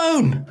my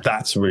phone.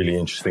 That's really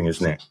interesting,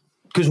 isn't it?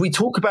 Because we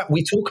talk about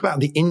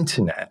the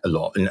internet a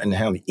lot and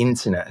how the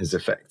internet has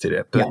affected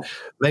it. But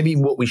maybe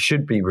what we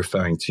should be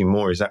referring to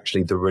more is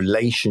actually the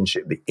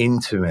relationship, the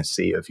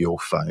intimacy of your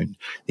phone,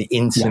 the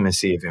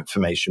intimacy of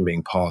information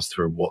being passed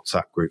through a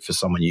WhatsApp group for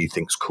someone you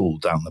think's cool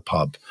down the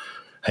pub.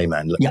 Hey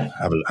man, look,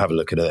 have a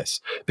look at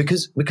this.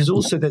 Because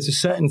also there's a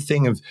certain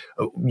thing of,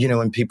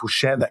 when people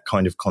share that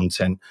kind of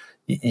content,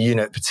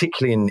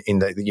 particularly in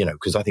the,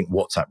 because I think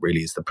WhatsApp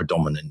really is the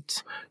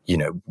predominant,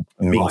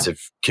 means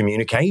of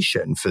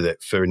communication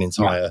for an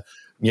entire,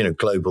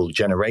 global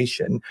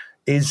generation,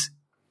 is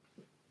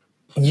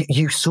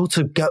you sort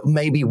of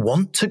maybe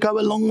want to go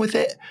along with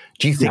it.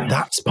 Do you think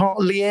that's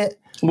partly it?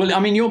 Well, I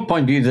mean, your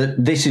point of view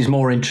that this is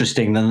more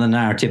interesting than the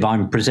narrative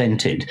I'm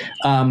presented,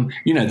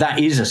 that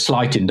is a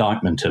slight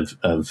indictment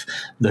of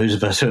those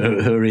of us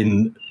who are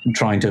in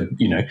trying to,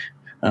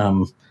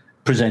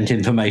 present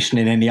information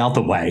in any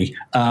other way,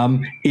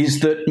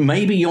 is that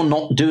maybe you're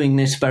not doing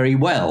this very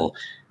well.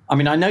 I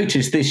mean, I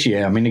noticed this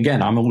year,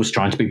 again, I'm always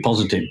trying to be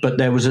positive, but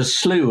there was a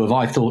slew of,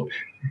 I thought,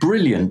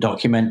 brilliant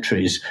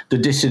documentaries, The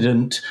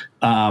Dissident,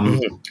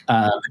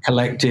 The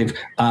Collective,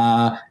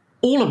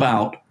 all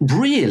about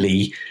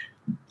really,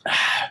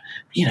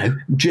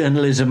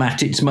 journalism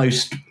at its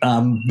most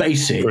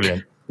basic.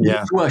 Brilliant.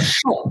 Yeah. Were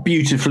shot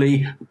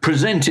beautifully,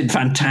 presented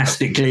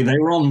fantastically. They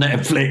were on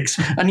Netflix.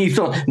 And you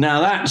thought, now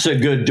that's a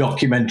good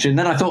documentary. And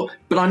then I thought,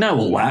 but I know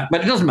all that,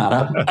 but it doesn't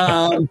matter.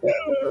 And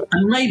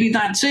maybe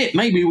that's it.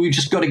 Maybe we've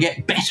just got to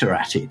get better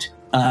at it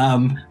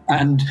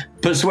and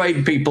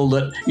persuade people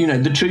that,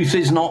 the truth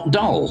is not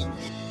dull.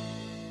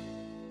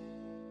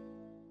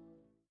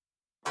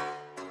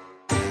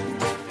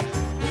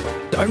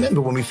 I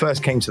remember when we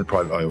first came to the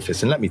private eye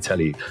office, and let me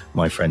tell you,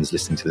 my friends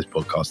listening to this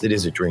podcast, it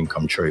is a dream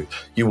come true.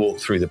 You walk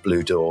through the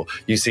blue door,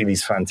 you see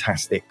these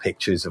fantastic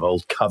pictures of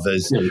old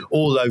covers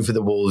all over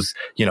the walls.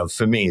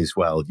 For me as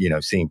well,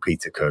 seeing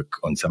Peter Cook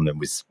on some of them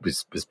was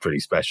pretty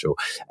special.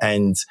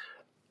 And,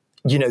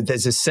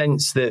 there's a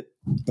sense that,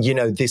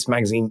 this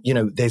magazine,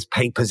 there's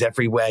papers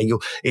everywhere.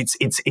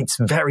 It's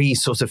very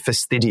sort of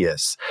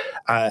fastidious.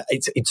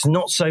 It's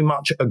not so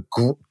much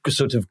a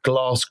sort of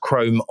glass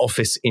chrome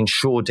office in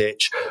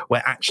Shoreditch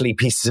where actually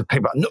pieces of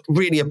paper are not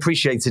really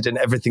appreciated and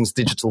everything's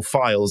digital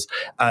files.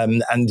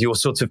 And you're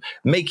sort of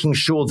making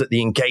sure that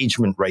the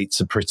engagement rates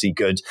are pretty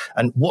good.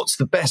 And what's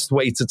the best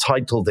way to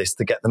title this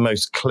to get the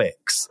most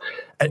clicks?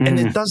 And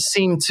it does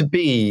seem to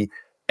be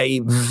a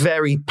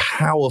very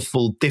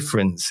powerful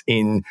difference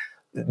in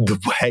the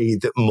way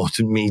that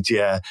modern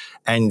media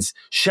and,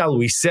 shall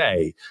we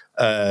say,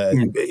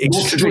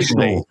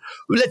 traditional.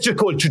 Let's just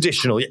call it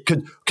traditional,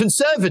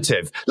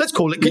 conservative. Let's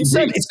call it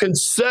conservative. It's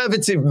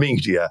conservative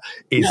media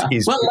is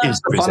that's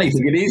the funny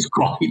thing. It is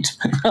quite.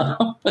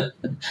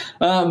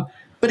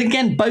 But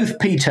again, both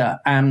Peter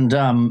and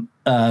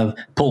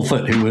Paul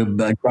Foot, who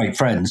were great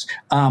friends,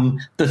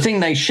 the thing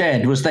they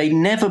shared was they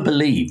never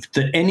believed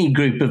that any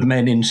group of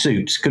men in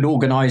suits could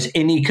organise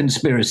any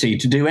conspiracy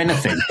to do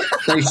anything.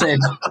 They said,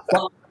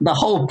 well, the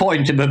whole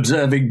point of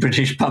observing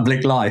British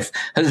public life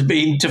has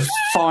been to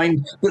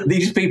find that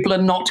these people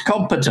are not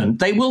competent.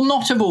 They will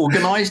not have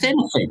organised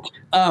anything,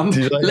 let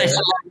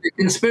alone the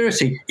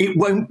conspiracy. It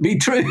won't be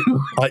true.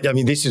 I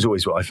mean, this is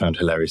always what I found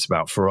hilarious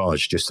about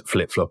Farage, just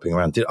flip-flopping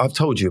around. I've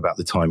told you about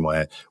the time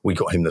where we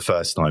got him the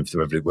first time for the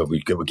Revolution, where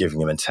we were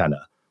giving him a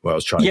tenner, where I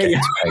was trying to get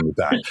him to pay me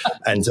back.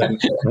 And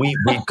we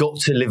got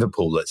to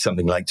Liverpool at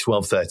something like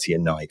 12:30 at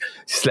night,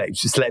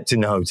 slept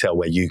in the hotel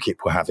where UKIP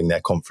were having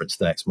their conference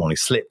the next morning,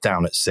 slipped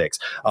down at 6.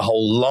 A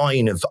whole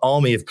line of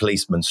army of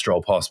policemen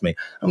stroll past me,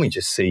 and we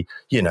just see,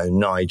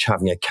 Nige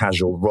having a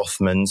casual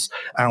Rothmans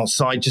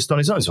outside just on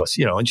his own. So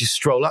I just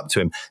stroll up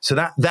to him. So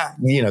that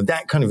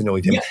kind of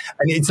annoyed him. Yeah.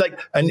 And it's like,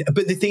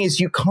 but the thing is,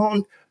 you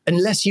can't,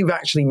 unless you've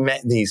actually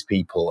met these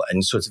people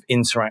and sort of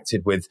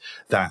interacted with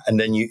that, and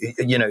then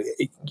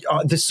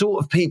the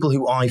sort of people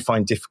who I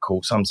find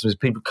difficult sometimes,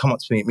 people come up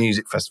to me at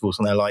music festivals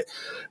and they're like,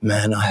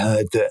 man, I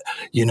heard that,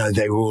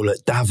 they were all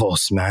at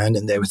Davos, man,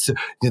 and they were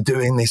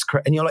doing this.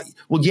 And you're like,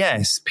 well,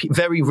 yes,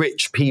 very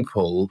rich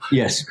people,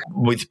 yes,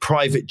 with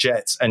private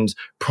jets and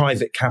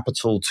private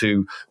capital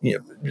to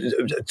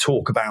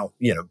talk about,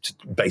 to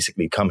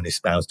basically come and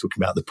espouse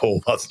talking about the poor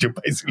whilst you're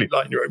basically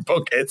lining your own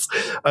pockets.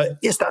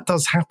 Yes, that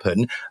does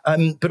happen.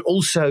 But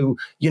also,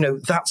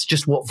 that's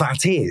just what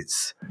that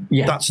is.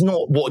 Yeah. That's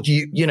not what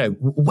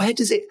where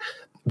does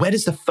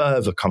the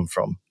fervour come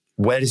from?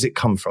 Where does it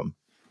come from?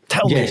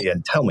 Tell me,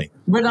 Ian, tell me.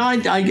 But I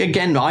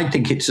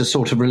think it's a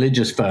sort of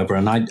religious fervour,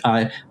 and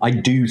I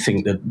do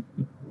think that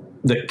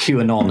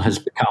QAnon has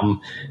become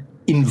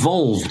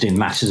involved in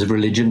matters of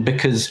religion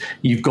because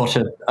you've got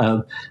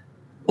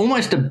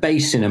almost a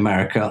base in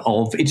America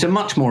of, it's a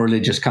much more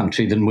religious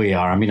country than we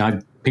are. I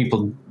mean,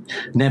 people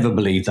never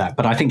believe that,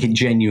 but I think it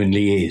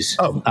genuinely is.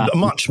 Oh,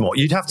 much more.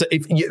 You'd have to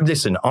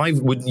listen. I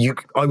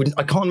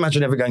can't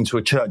imagine ever going to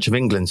a Church of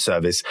England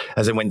service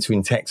as I went to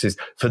in Texas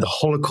for the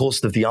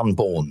Holocaust of the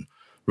Unborn.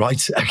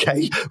 Right,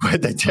 okay, where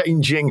they're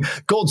changing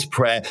God's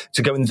prayer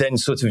to go and then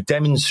sort of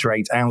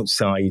demonstrate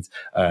outside,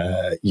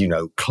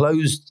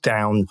 closed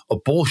down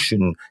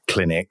abortion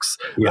clinics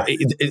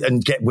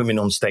and get women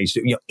on stage.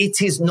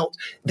 It is not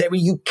there.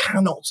 You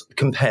cannot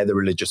compare the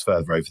religious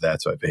fervour over there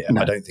to over here.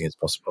 No. I don't think it's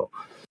possible.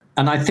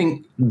 And I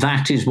think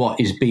that is what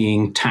is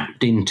being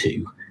tapped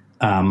into.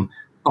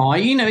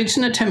 It's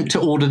an attempt to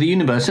order the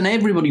universe, and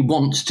everybody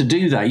wants to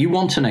do that. You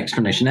want an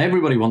explanation.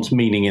 Everybody wants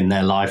meaning in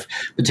their life,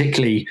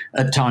 particularly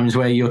at times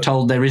where you're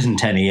told there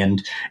isn't any,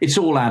 and it's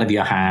all out of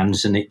your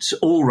hands, and it's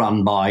all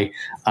run by,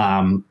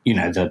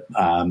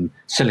 the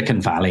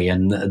Silicon Valley,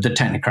 and the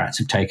technocrats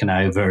have taken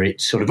over.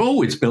 It's sort of,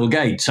 it's Bill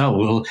Gates. Oh,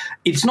 well,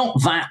 it's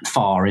not that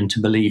far into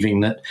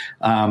believing that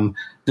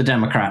the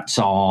Democrats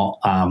are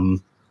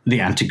the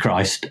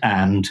Antichrist,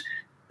 and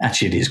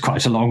actually, it is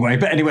quite a long way.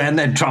 But anyway, and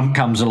then Trump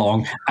comes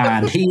along,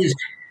 and he's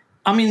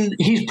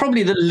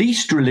probably the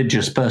least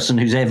religious person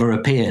who's ever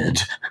appeared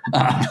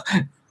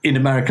in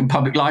American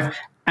public life.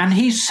 And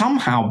he's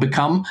somehow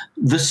become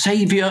the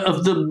savior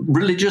of the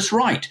religious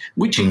right,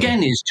 which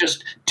again is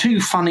just too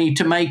funny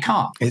to make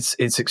up. It's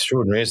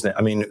extraordinary, isn't it?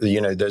 I mean,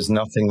 there's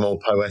nothing more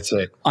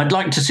poetic. I'd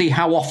like to see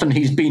how often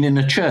he's been in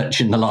a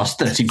church in the last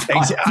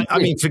 35 years. I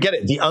mean, forget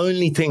it. The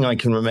only thing I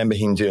can remember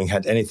him doing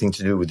had anything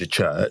to do with the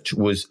church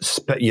was,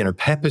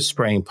 pepper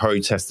spraying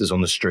protesters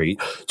on the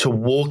street to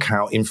walk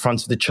out in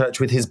front of the church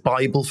with his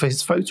Bible for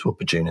his photo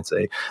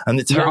opportunity. And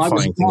the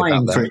terrifying thing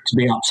about that, for it to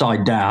be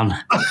upside down.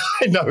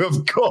 I know,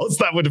 of course,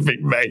 that would have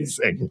been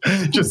amazing.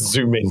 Just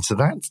zoom into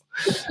that.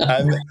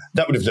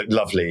 That would have looked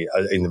lovely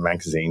in the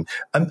magazine.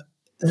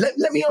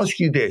 Let me ask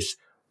you this.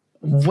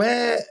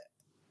 Where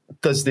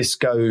does this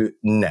go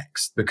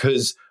next?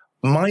 Because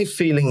my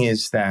feeling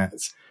is that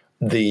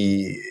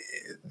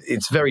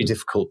it's very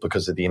difficult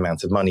because of the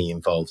amount of money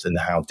involved and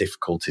how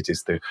difficult it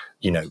is to,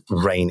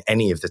 rein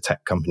any of the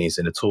tech companies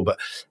in at all. But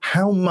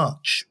how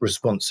much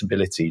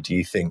responsibility do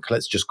you think,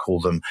 let's just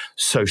call them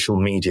social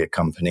media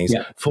companies,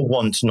 for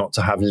want not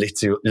to have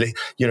litigation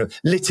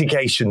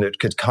that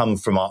could come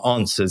from our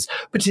answers,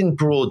 but in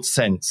broad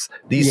sense,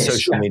 these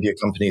social media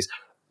companies,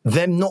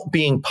 them not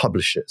being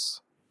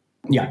publishers?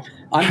 Yeah.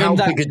 How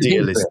big a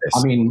deal is this?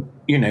 I mean,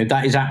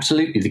 that is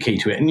absolutely the key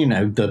to it.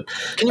 And,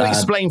 can you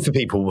explain for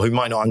people who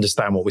might not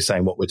understand what we're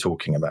saying, what we're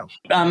talking about?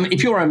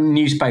 If you're a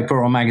newspaper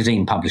or a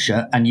magazine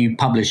publisher and you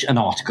publish an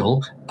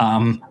article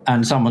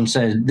and someone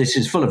says this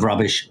is full of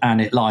rubbish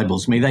and it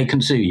libels me, they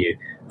can sue you.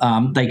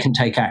 They can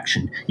take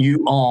action.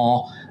 You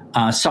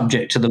are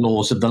subject to the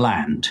laws of the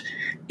land.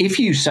 If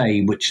you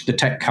say, which the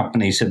tech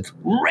companies have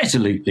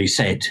resolutely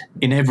said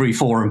in every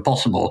forum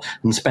possible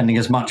and spending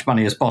as much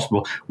money as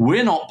possible,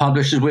 we're not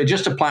publishers, we're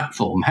just a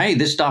platform. Hey,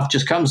 this stuff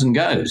just comes and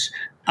goes.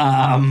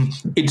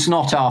 It's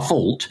not our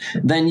fault.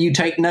 Then you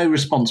take no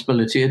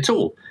responsibility at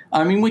all.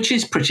 I mean, which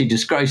is pretty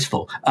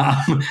disgraceful.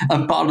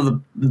 And part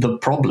of the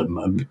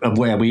problem of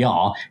where we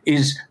are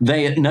is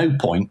they at no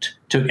point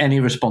took any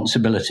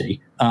responsibility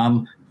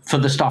for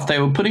the stuff they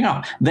were putting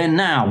up. They're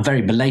now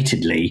very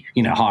belatedly,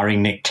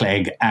 hiring Nick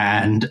Clegg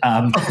and...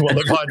 well,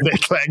 they've hired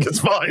Nick Clegg, it's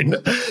fine.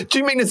 Do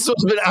you mean it's sort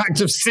of an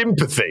act of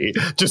sympathy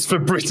just for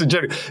Britain?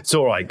 It's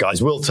all right,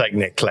 guys, we'll take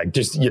Nick Clegg.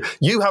 Just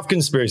you have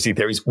conspiracy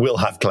theories, we'll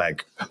have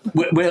Clegg.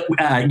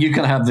 You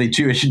can have the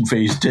tuition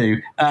fees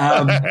too.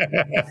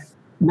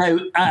 No,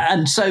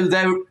 and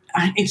so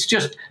it's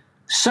just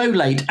so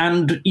late,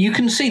 and you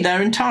can see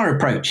their entire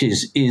approach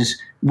is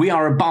we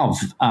are above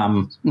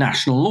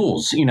national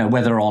laws,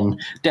 whether on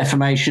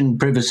defamation,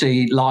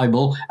 privacy,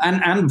 libel,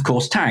 and of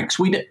course tax.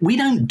 We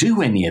don't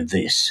do any of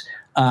this.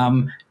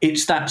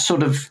 It's that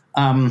sort of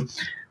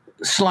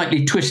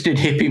slightly twisted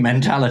hippie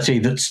mentality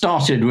that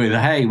started with,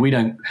 hey, we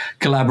don't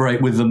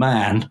collaborate with the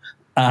man,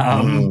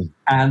 and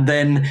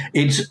then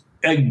it's.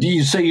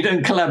 So you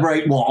don't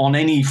collaborate on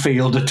any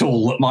field at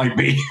all that might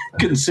be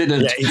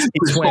considered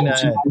it's when,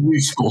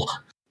 useful.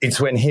 It's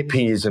when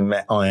hippies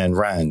met Ayn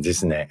Rand,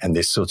 isn't it? And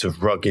this sort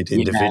of rugged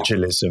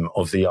individualism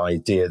of the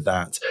idea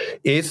that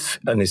if,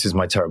 and this is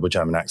my terrible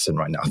German accent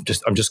right now,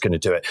 I'm just going to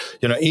do it.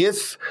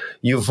 If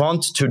you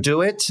want to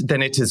do it,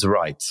 then it is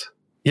right.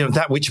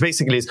 That which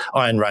basically is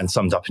Ayn Rand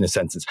summed up in a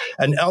sentence.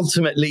 And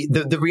ultimately,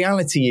 the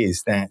reality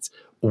is that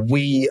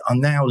we are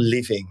now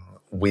living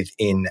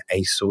within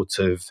a sort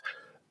of,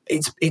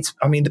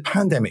 the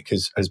pandemic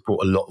has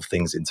brought a lot of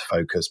things into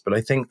focus, but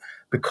I think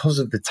because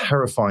of the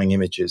terrifying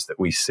images that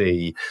we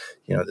see,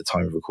 at the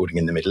time of recording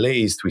in the Middle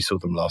East, we saw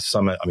them last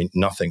summer.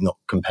 Not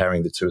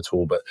comparing the two at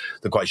all, but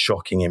the quite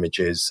shocking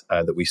images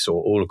that we saw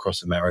all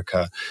across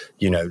America,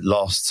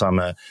 last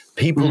summer,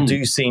 people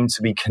do seem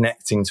to be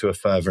connecting to a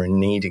further and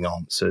needing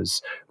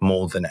answers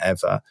more than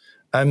ever.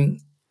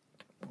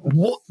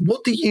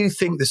 What do you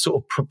think the sort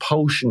of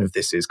propulsion of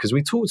this is? Because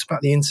we talked about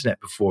the internet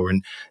before,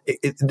 and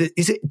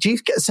do you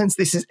get a sense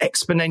this is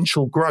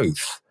exponential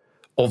growth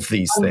of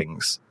these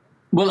things?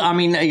 Well,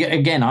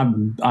 again,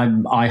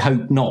 I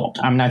hope not.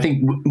 I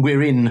think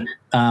we're in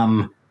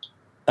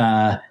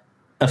a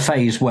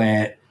phase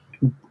where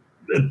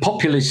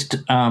populist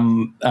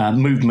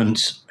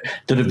movements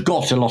that have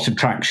got a lot of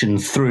traction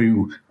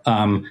through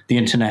the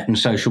internet and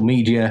social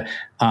media,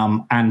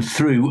 and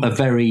through a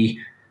very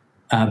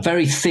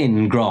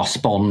thin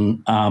grasp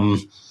on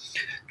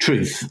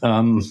truth.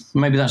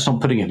 Maybe that's not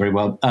putting it very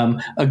well.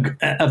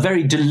 A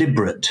very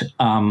deliberate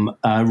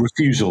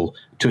refusal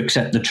to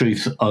accept the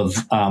truth of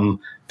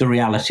the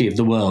reality of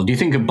the world. You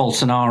think of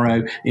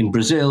Bolsonaro in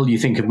Brazil, you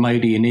think of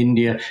Modi in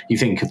India, you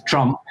think of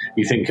Trump,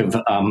 you think of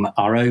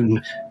our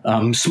own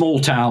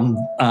small town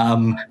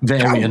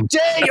variant.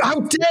 How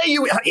dare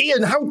you,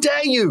 Ian? How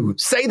dare you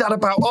say that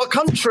about our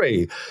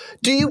country?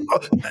 Do you,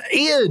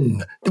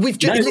 Ian?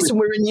 Listen.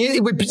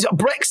 We're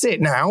Brexit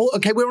now.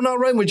 Okay, we're on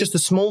our own. We're just a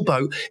small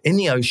boat in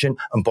the ocean,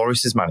 and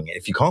Boris is manning it.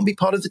 If you can't be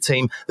part of the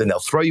team, then they'll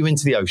throw you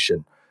into the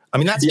ocean.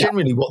 That's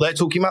generally what they're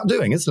talking about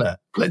doing, isn't it?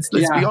 Let's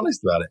be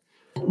honest about it.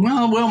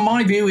 Well,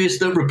 my view is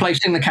that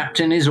replacing the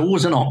captain is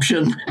always an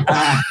option.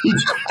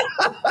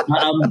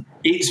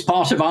 It's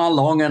part of our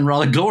long and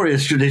rather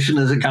glorious tradition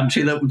as a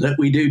country that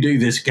we do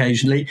this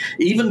occasionally.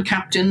 Even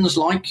captains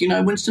like,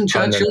 Winston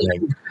Churchill,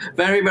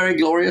 very, very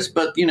glorious.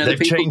 But, they've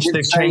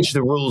changed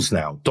the rules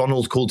now.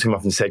 Donald called him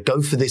up and said,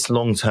 go for this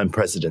long-term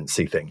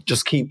presidency thing.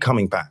 Just keep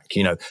coming back,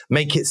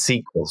 make it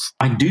sequels.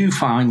 I do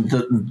find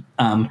that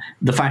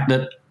the fact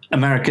that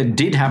America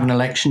did have an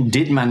election,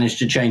 did manage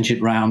to change it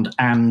round,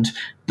 and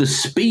the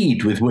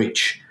speed with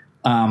which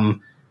a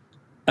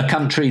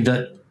country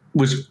that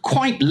was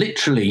quite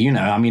literally,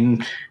 it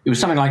was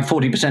something like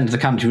 40% of the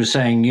country was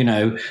saying,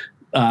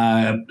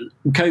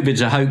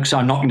 COVID's a hoax,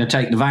 I'm not going to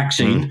take the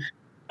vaccine.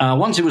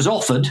 Once it was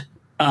offered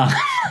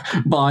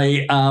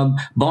by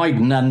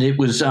Biden and it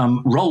was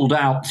rolled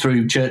out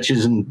through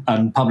churches and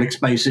public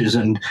spaces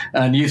and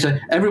youth,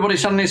 everybody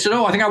suddenly said,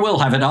 I think I will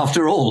have it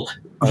after all.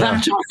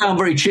 That I found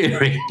very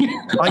cheering.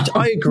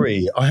 I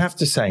agree. I have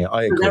to say,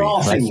 I agree. There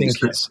are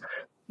things, I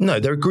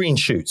think there are green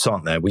shoots,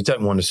 aren't there? We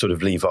don't want to sort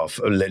of leave our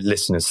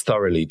listeners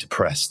thoroughly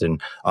depressed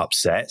and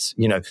upset.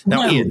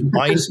 Ian,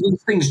 because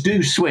these things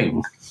do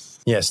swing.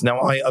 Yes. Now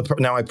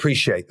I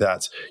appreciate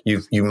that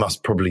you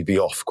must probably be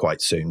off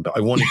quite soon, but I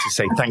wanted to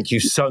say thank you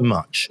so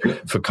much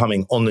for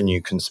coming on The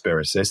New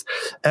Conspiracist.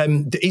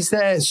 Is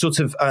there sort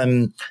of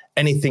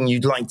anything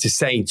you'd like to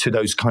say to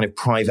those kind of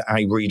private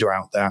eye reader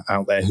out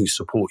there who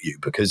support you?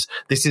 Because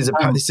this is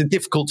a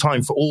difficult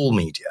time for all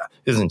media,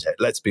 isn't it?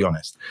 Let's be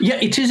honest. Yeah,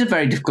 it is a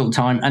very difficult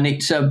time, and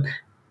it's an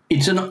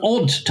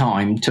odd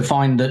time to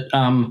find that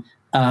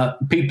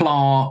people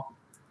are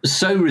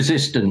so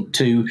resistant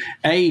to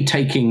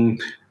taking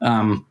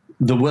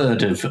the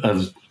word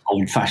of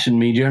old-fashioned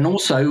media, and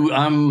also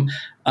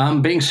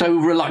being so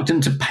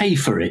reluctant to pay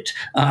for it.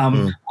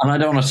 And I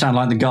don't want to sound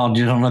like the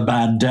Guardian on a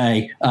bad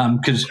day,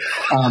 because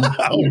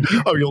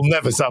you'll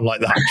never sound like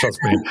that. Trust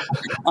me.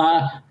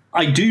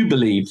 I do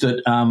believe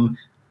that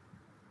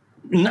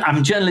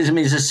journalism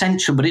is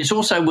essential, but it's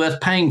also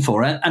worth paying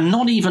for it, and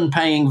not even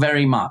paying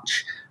very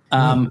much.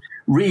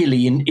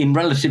 Really, in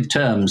relative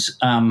terms,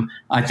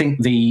 I think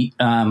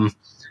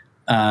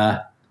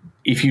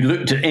if you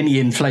looked at any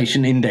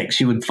inflation index,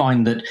 you would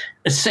find that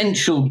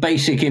essential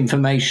basic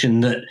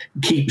information that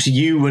keeps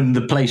you and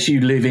the place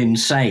you live in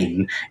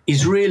sane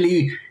is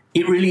really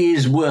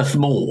worth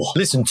more.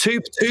 Listen,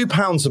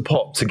 £2 a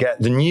pop to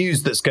get the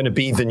news that's going to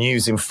be the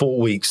news in 4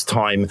 weeks'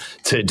 time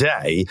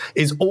today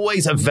is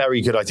always a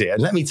very good idea.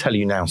 And let me tell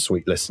you now,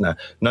 sweet listener,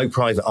 no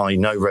private eye,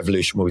 no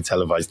revolution will be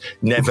televised.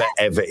 Never,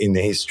 ever in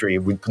the history.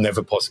 It would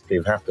never possibly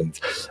have happened.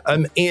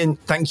 Ian,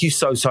 thank you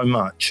so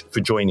much for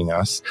joining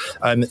us.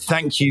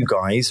 Thank you,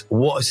 guys.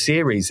 What a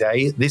series,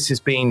 eh? This has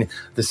been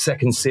the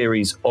second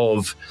series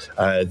of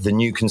The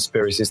New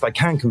Conspiracist. I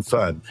can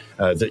confirm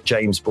that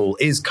James Ball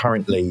is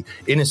currently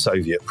in a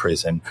Soviet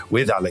prison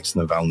with Alex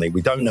Navalny.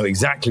 We don't know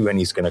exactly when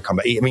he's going to come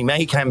back. He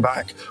may come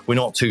back. We're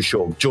not too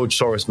sure. George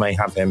Soros may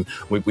have him.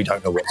 We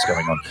don't know what's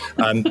going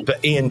on.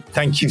 But Ian,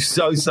 thank you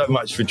so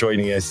much for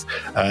joining us.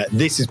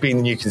 This has been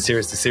The New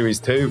Conspiracist Series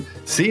 2.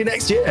 See you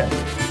next year.